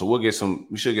 So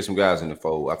we should get some guys in the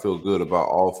fold. I feel good about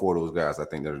all 4 of those guys. I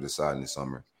think that are deciding this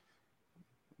summer.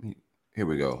 Here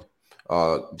we go.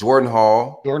 Jordan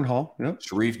Hall, yep.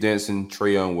 Sharif Denson,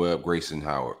 Trayon Webb, Grayson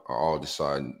Howard are all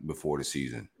deciding before the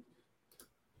season.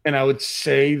 And I would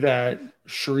say that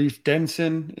Sharif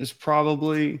Denson is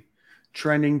probably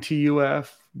trending to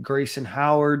UF. Grayson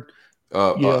Howard.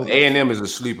 A&M is a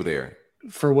sleeper there.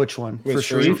 For which one? For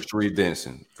Sharif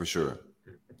Denson, for sure.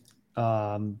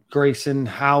 Grayson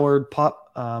Howard,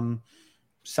 Pup,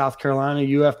 South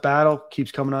Carolina, UF battle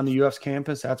keeps coming on the UF's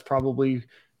campus. That's probably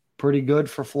pretty good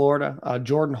for Florida.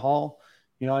 Jordan Hall,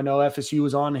 I know FSU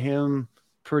was on him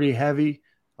pretty heavy,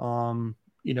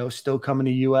 still coming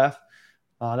to UF.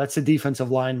 That's the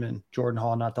defensive lineman, Jordan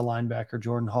Hall, not the linebacker,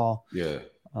 Jordan Hall. Yeah.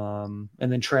 And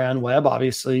then Trayon Webb,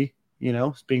 obviously,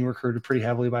 is being recruited pretty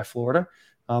heavily by Florida,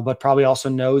 but probably also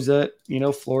knows that,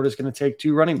 Florida's going to take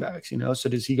 2 running backs, so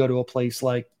does he go to a place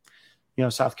like,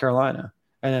 South Carolina?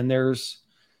 And then there's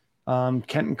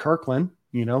Kenton Kirkland.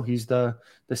 He's the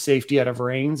safety out of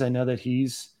Reigns. I know that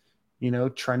he's,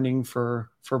 trending for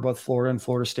both Florida and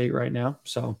Florida State right now.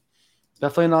 So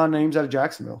definitely a lot of names out of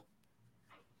Jacksonville.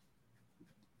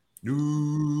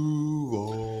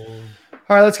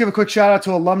 All right, let's give a quick shout out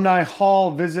to Alumni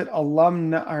Hall. Visit we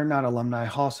already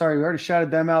shouted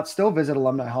them out. Still visit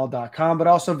alumnihall.com, but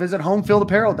also visit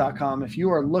homefieldapparel.com. If you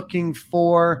are looking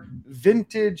for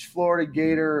vintage Florida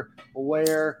Gator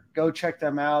wear, go check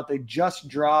them out. They just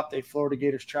dropped a Florida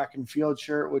Gators track and field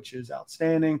shirt, which is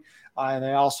outstanding. And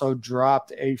they also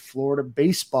dropped a Florida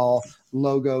baseball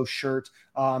logo shirt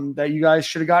that you guys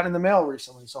should have gotten in the mail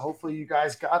recently. So hopefully you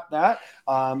guys got that.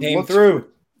 Came through.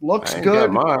 Looks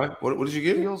good. Mine. What did you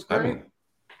get? Feels great.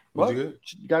 What'd you get?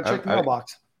 You got to check the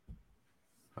mailbox.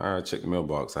 All right, check the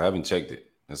mailbox. I haven't checked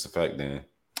it. That's a fact, Dan.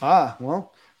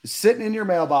 Well, sitting in your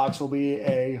mailbox will be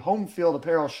a Home Field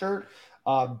Apparel shirt.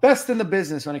 Best in the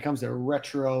business when it comes to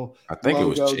retro. I think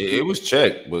it was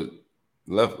checked, but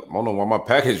left. I don't know why my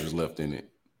package was left in it.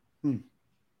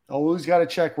 Always got to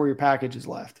check where your package is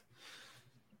left.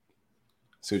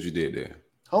 See what you did there.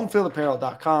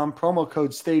 Homefieldapparel.com, promo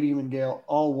code Stadium and Gale,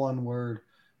 all one word,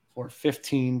 for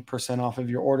 15% off of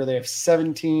your order. They have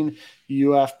 17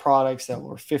 UF products that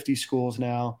were 50 schools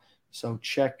now. So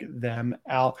check them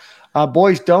out.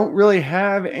 Boys, don't really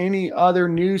have any other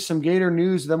news, some Gator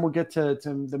news. Then we'll get to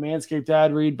the Manscaped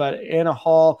ad read. But Anna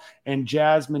Hall and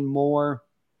Jasmine Moore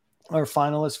are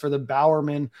finalists for the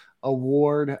Bowerman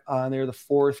Award. They're the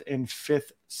 4th and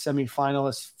 5th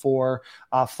semifinalists for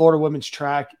Florida women's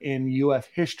track in UF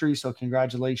history. So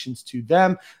congratulations to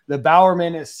them. The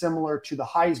Bowerman is similar to the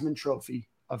Heisman Trophy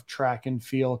of track and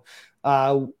field.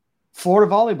 Florida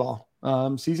volleyball.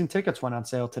 Season tickets went on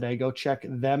sale today. Go check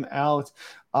them out.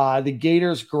 The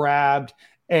Gators grabbed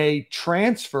a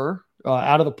transfer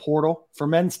out of the portal for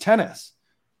men's tennis.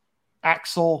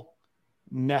 Axel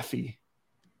Neffy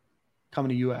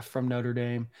coming to UF from Notre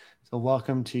Dame. So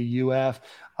welcome to UF.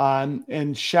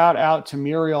 And shout out to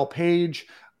Muriel Page,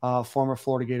 former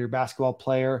Florida Gator basketball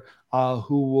player,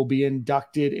 who will be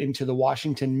inducted into the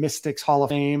Washington Mystics Hall of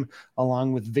Fame,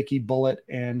 along with Vicky Bullitt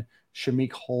and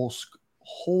Shamik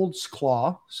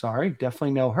Holdsclaw. Sorry,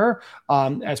 definitely know her,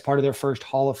 as part of their first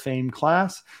Hall of Fame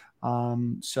class.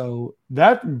 So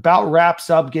that about wraps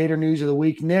up Gator News of the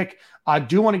Week. Nick, I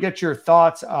do want to get your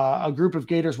thoughts. A group of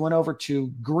Gators went over to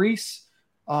Greece.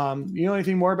 You know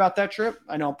anything more about that trip?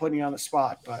 I know I'm putting you on the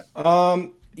spot, but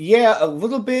yeah, a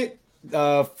little bit.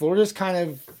 Florida's kind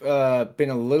of been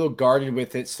a little guarded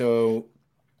with it, so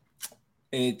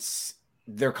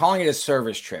they're calling it a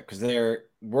service trip because they're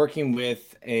working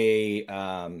with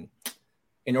an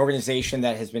organization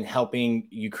that has been helping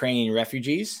Ukrainian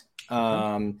refugees.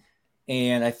 And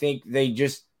I think they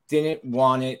just didn't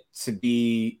want it to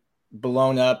be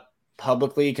blown up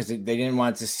publicly because they didn't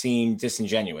want it to seem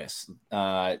disingenuous.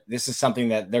 This is something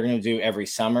that they're going to do every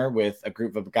summer with a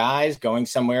group of guys going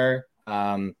somewhere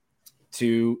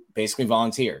to basically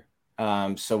volunteer.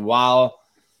 So while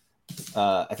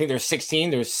I think there's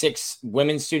 16. There's 6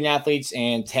 women student athletes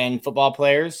and 10 football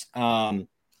players.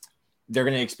 They're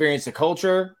going to experience the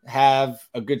culture, have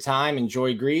a good time,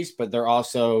 enjoy Greece, but they're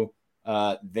also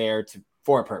there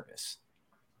for a purpose.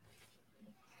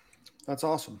 That's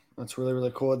awesome. That's really,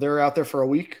 really cool. They're out there for a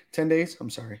week, 10 days. I'm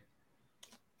sorry.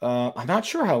 I'm not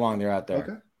sure how long they're out there.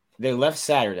 Okay. They left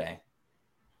Saturday.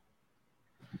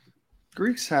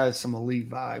 Greece has some elite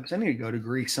vibes. I need to go to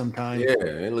Greece sometime. Yeah,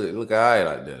 it look all right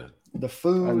out there. The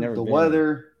food, the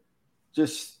weather,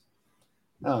 just,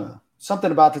 I don't know.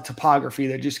 Something about the topography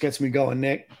that just gets me going,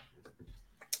 Nick.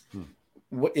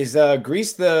 What is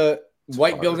Greece, the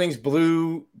white buildings,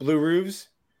 blue roofs?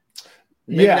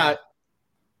 Maybe yeah.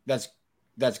 Not,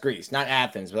 that's Greece, not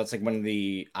Athens, but that's like one of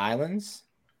the islands.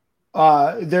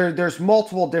 There's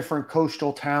multiple different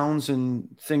coastal towns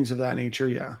and things of that nature.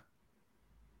 Yeah.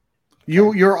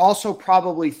 You're also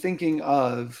probably thinking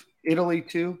of Italy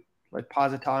too, like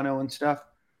Positano and stuff.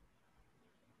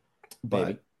 But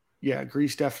Maybe. Yeah,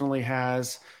 Greece definitely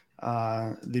has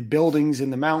the buildings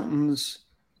in the mountains,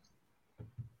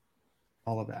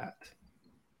 all of that.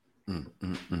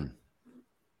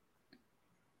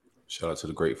 Shout out to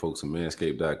the great folks at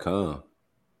manscaped.com.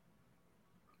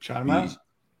 Shout them out.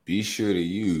 Be sure to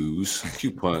use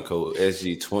coupon code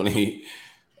SG20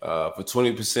 for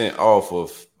 20% off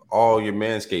of all your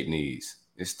Manscaped needs.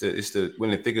 It's the when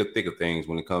the thick of things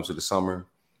when it comes to the summer.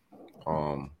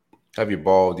 Have your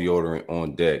ball deodorant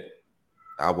on deck.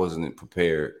 I wasn't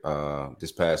prepared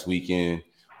this past weekend.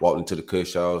 Walked into the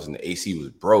Kush House and the AC was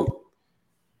broke.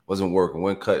 Wasn't working.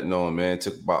 Wasn't cutting on, man. It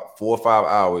took about 4 or 5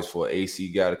 hours for an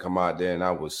AC guy to come out there, and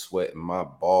I was sweating my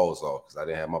balls off because I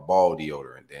didn't have my ball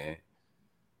deodorant, Dan.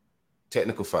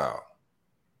 Technical foul.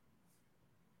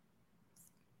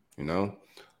 You know?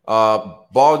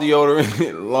 Ball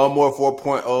deodorant, Lawnmower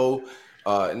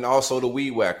 4.0, and also the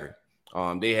Weed Whacker.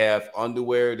 They have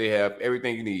underwear. They have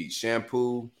everything you need.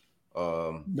 Shampoo,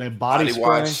 body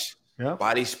wash, yep.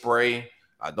 Body spray.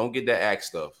 Don't get that Axe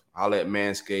stuff. I'll let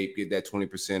Manscaped get that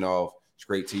 20% off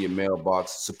straight to your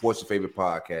mailbox. Support your favorite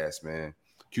podcast, man.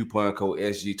 Coupon code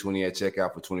SG20 at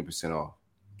checkout for 20% off.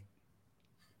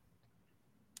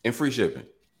 And free shipping.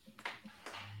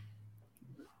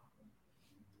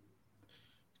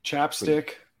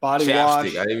 Chapstick, body wash. I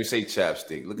didn't even say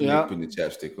chapstick. Look at me putting the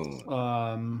chapstick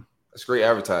on. That's great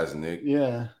advertising, Nick.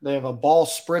 Yeah. They have a ball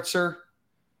spritzer.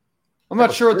 I'm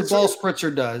not sure what the ball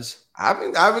spritzer does. I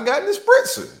haven't gotten the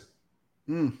spritzer.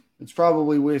 It's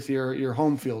probably with your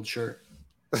home field shirt.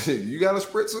 You got a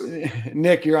spritzer?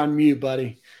 Nick, you're on mute,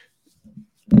 buddy.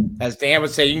 As Dan would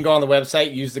say, you can go on the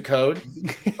website, use the code.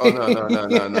 Oh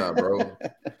no, bro.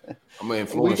 I'm an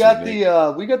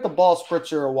influencer. We got the ball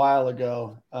spritzer a while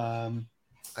ago. I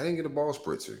didn't get a ball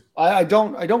spritzer. I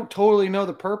don't totally know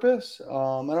the purpose. I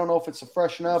don't know if it's to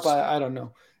freshen up. I don't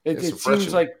know. It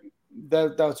seems like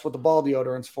that's what the ball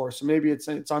deodorant's for. So maybe it's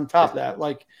on top of that.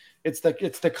 Like it's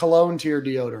the cologne to your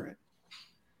deodorant.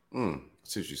 I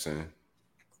see what you're saying.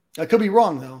 I could be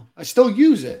wrong though. I still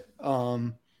use it.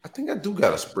 I think I do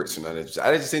got a spritzer.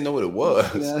 I just didn't know what it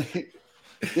was.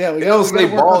 Yeah, it don't say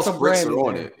ball spritzer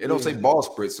on it. It don't say ball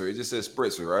spritzer. It just says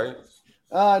spritzer, right?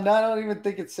 No, I don't even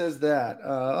think it says that.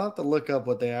 I'll have to look up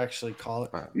what they actually call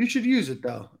it. Right. You should use it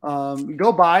though.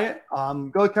 Go buy it.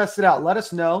 Go test it out. Let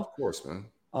us know. Of course, man.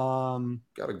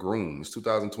 Got to groom. It's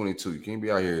 2022. You can't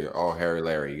be out here all Harry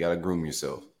Larry. You got to groom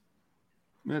yourself.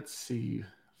 Let's see.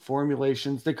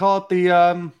 Formulations. They call it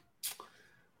the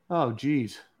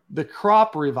the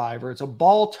Crop Reviver. It's a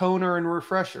ball toner and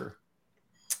refresher.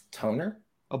 Toner?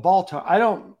 A ball toner. I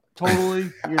don't totally,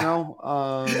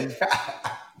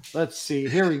 let's see.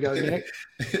 Here we go, Nick.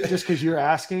 Just because you're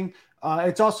asking.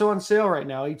 It's also on sale right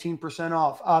now, 18%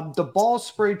 off. The ball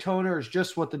spray toner is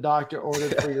just what the doctor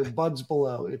ordered for your buds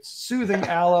below. It's soothing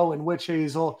aloe and witch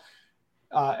hazel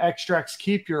extracts.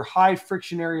 Keep your high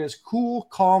friction areas cool,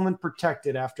 calm, and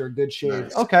protected after a good shave.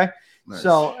 Nice. Okay. Nice.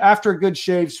 So after a good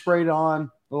shave, sprayed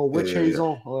on. A little witch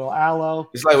hazel, a little aloe.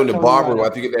 It's like when the barber,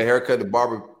 after you get that haircut, the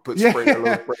barber puts spray a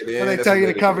little spray in. When they tell you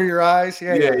to cover your eyes.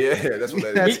 Yeah. That's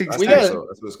what that is.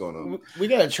 That's what's going on. We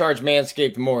got to charge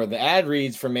Manscaped more. The ad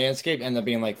reads for Manscaped end up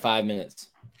being like 5 minutes.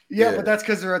 Yeah, but that's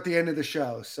because they're at the end of the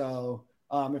show. So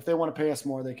if they want to pay us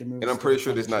more, they can move. And I'm pretty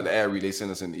sure it's not the ad read. They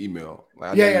sent us an email.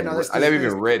 Like, I never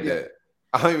even read that.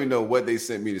 I don't even know what they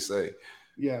sent me to say.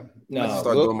 Yeah. No. I just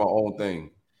start doing my own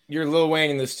thing. You're Lil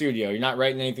Wayne in the studio. You're not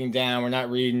writing anything down. We're not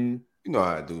reading. You know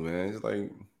how I do, man. It's like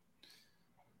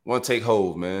one take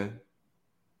hold, man.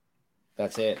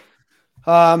 That's it.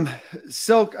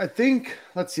 Silk, I think,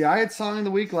 let's see. I had Song of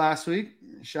the Week last week.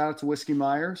 Shout out to Whiskey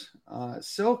Myers.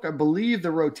 Silk, I believe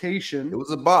the rotation. It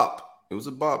was a bop.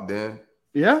 Dan.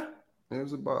 Yeah? It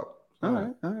was a bop.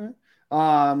 All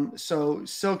right. So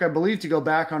Silk, I believe to go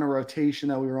back on a rotation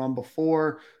that we were on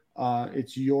before,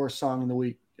 it's your Song of the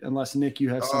Week. Unless Nick, you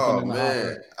have something in the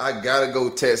hopper. I gotta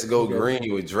go Texas Go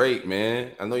Green with Drake,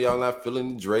 man. I know y'all not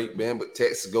feeling Drake, man, but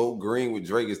Texas Go Green with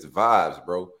Drake is the vibes,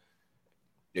 bro.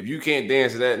 If you can't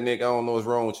dance to that, Nick, I don't know what's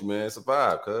wrong with you, man. It's a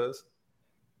vibe, cuz.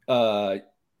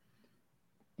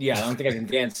 Yeah, I don't think I can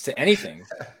dance to anything.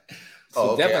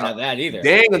 So definitely not that either.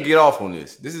 Dan gonna get off on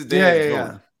this. This is Dan's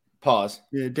Yeah. Pause.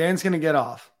 Yeah, Dan's gonna get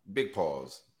off. Big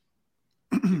pause.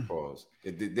 Big pause.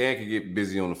 Dan can get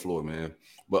busy on the floor, man.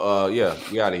 But yeah,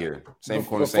 we out of here. Same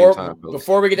corner, same time.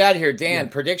 Before we get out of here, Dan,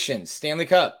 predictions, Stanley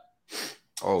Cup.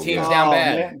 Teams down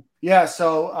bad. Man. Yeah,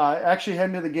 so actually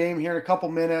heading to the game here in a couple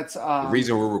minutes. The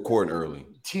reason we're recording early.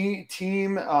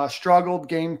 Team struggled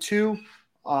game 2.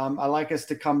 I like us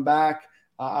to come back.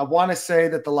 I want to say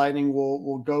that the Lightning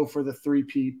will go for the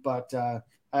 3-peat, but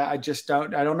I just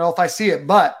don't. I don't know if I see it,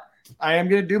 but I am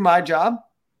going to do my job.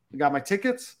 I got my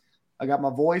tickets. I got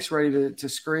my voice ready to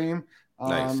scream.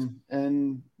 Nice.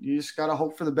 And you just got to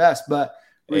hope for the best. But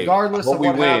regardless of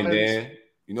what happens. Dan.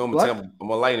 You know, I'm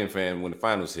a Lightning fan when the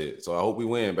finals hit. So I hope we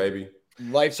win, baby.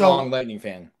 Lifelong Lightning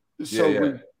fan.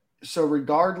 So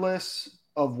regardless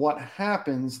of what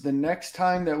happens, the next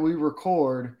time that we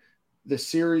record, the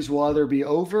series will either be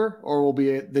over or will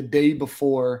be the day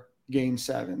before Game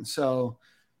 7. So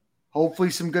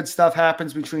hopefully some good stuff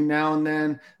happens between now and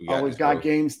then. We've got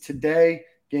games today,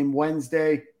 game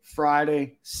Wednesday,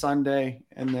 Friday, Sunday,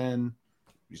 and then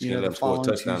let them score a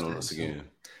touchdown on us again.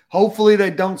 Hopefully they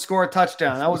don't score a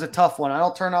touchdown. That was a tough one. I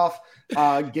don't turn off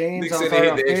games.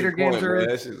 Gator games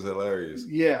that shit's hilarious.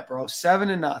 Yeah, bro.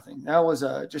 7-0. That was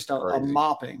just a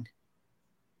mopping.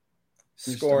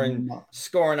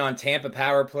 Scoring on Tampa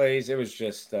power plays. It was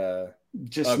just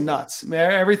nuts.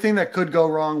 Man, everything that could go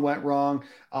wrong went wrong.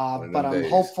 But I'm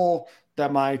hopeful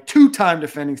that my 2-time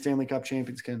defending Stanley Cup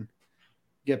champions can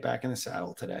get back in the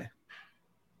saddle today.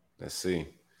 Let's see.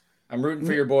 I'm rooting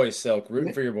for your boys, Silk.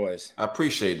 Rooting for your boys. I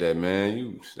appreciate that,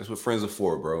 man. That's what friends are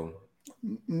for, bro.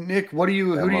 Nick, who do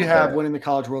you have winning the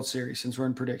College World Series since we're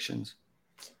in predictions?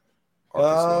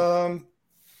 Arkansas.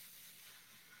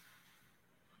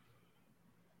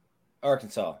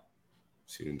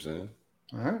 See what I'm saying?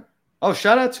 All right. Oh,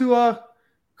 shout out to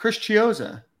Chris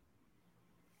Chiozza.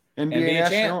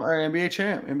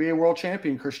 NBA World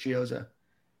Champion Chris Chiozza.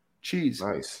 cheese.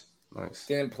 Nice.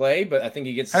 Didn't play, but I think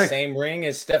he gets the same ring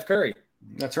as Steph Curry.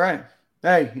 That's right.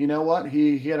 Hey, you know what?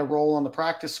 He had a role on the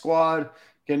practice squad,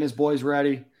 getting his boys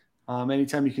ready.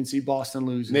 Anytime you can see Boston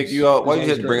lose. Nick, why you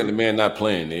had to bring up the man not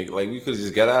playing, Nick? Like, we could have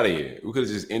just got out of here. We could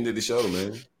have just ended the show,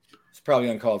 man. It's probably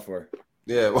uncalled for.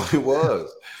 Yeah, well, it was.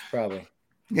 Probably.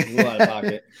 It was a lot of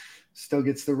pocket. Still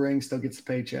gets the ring, still gets the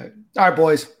paycheck. All right,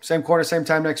 boys. Same quarter, same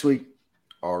time next week.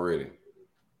 Already.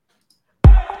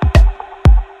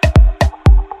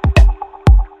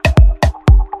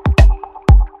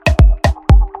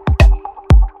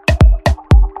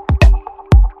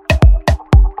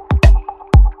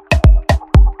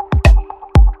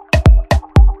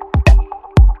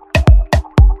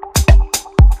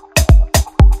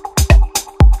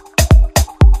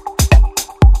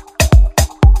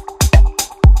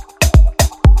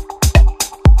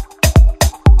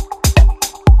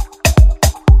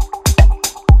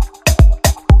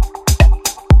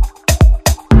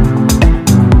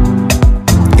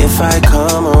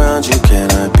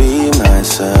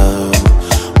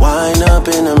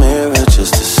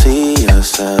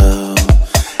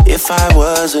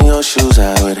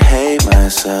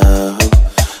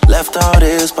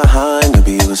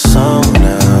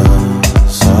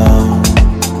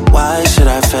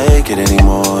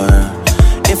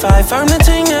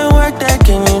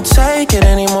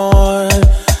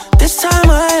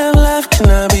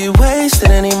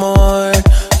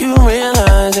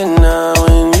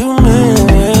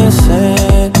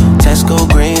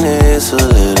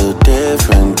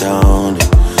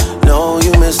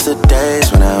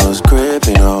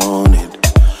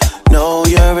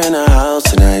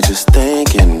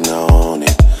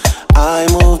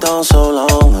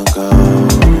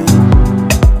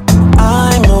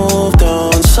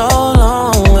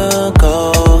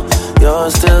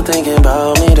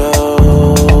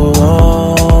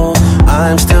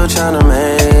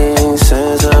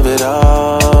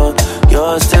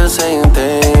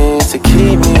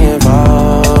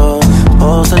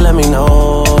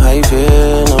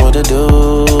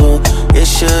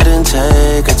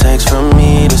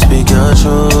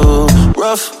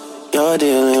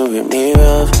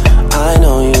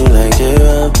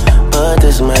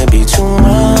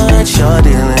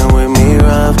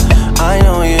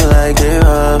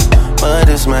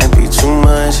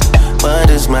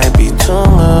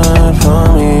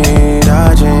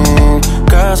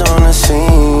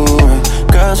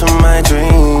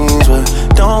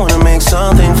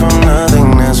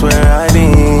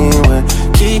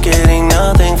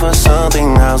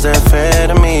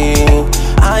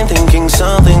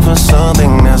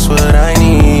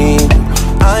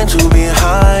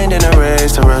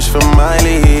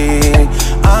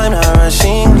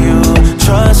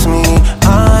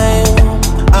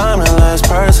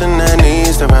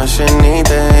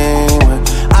 Anything,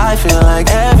 but I feel like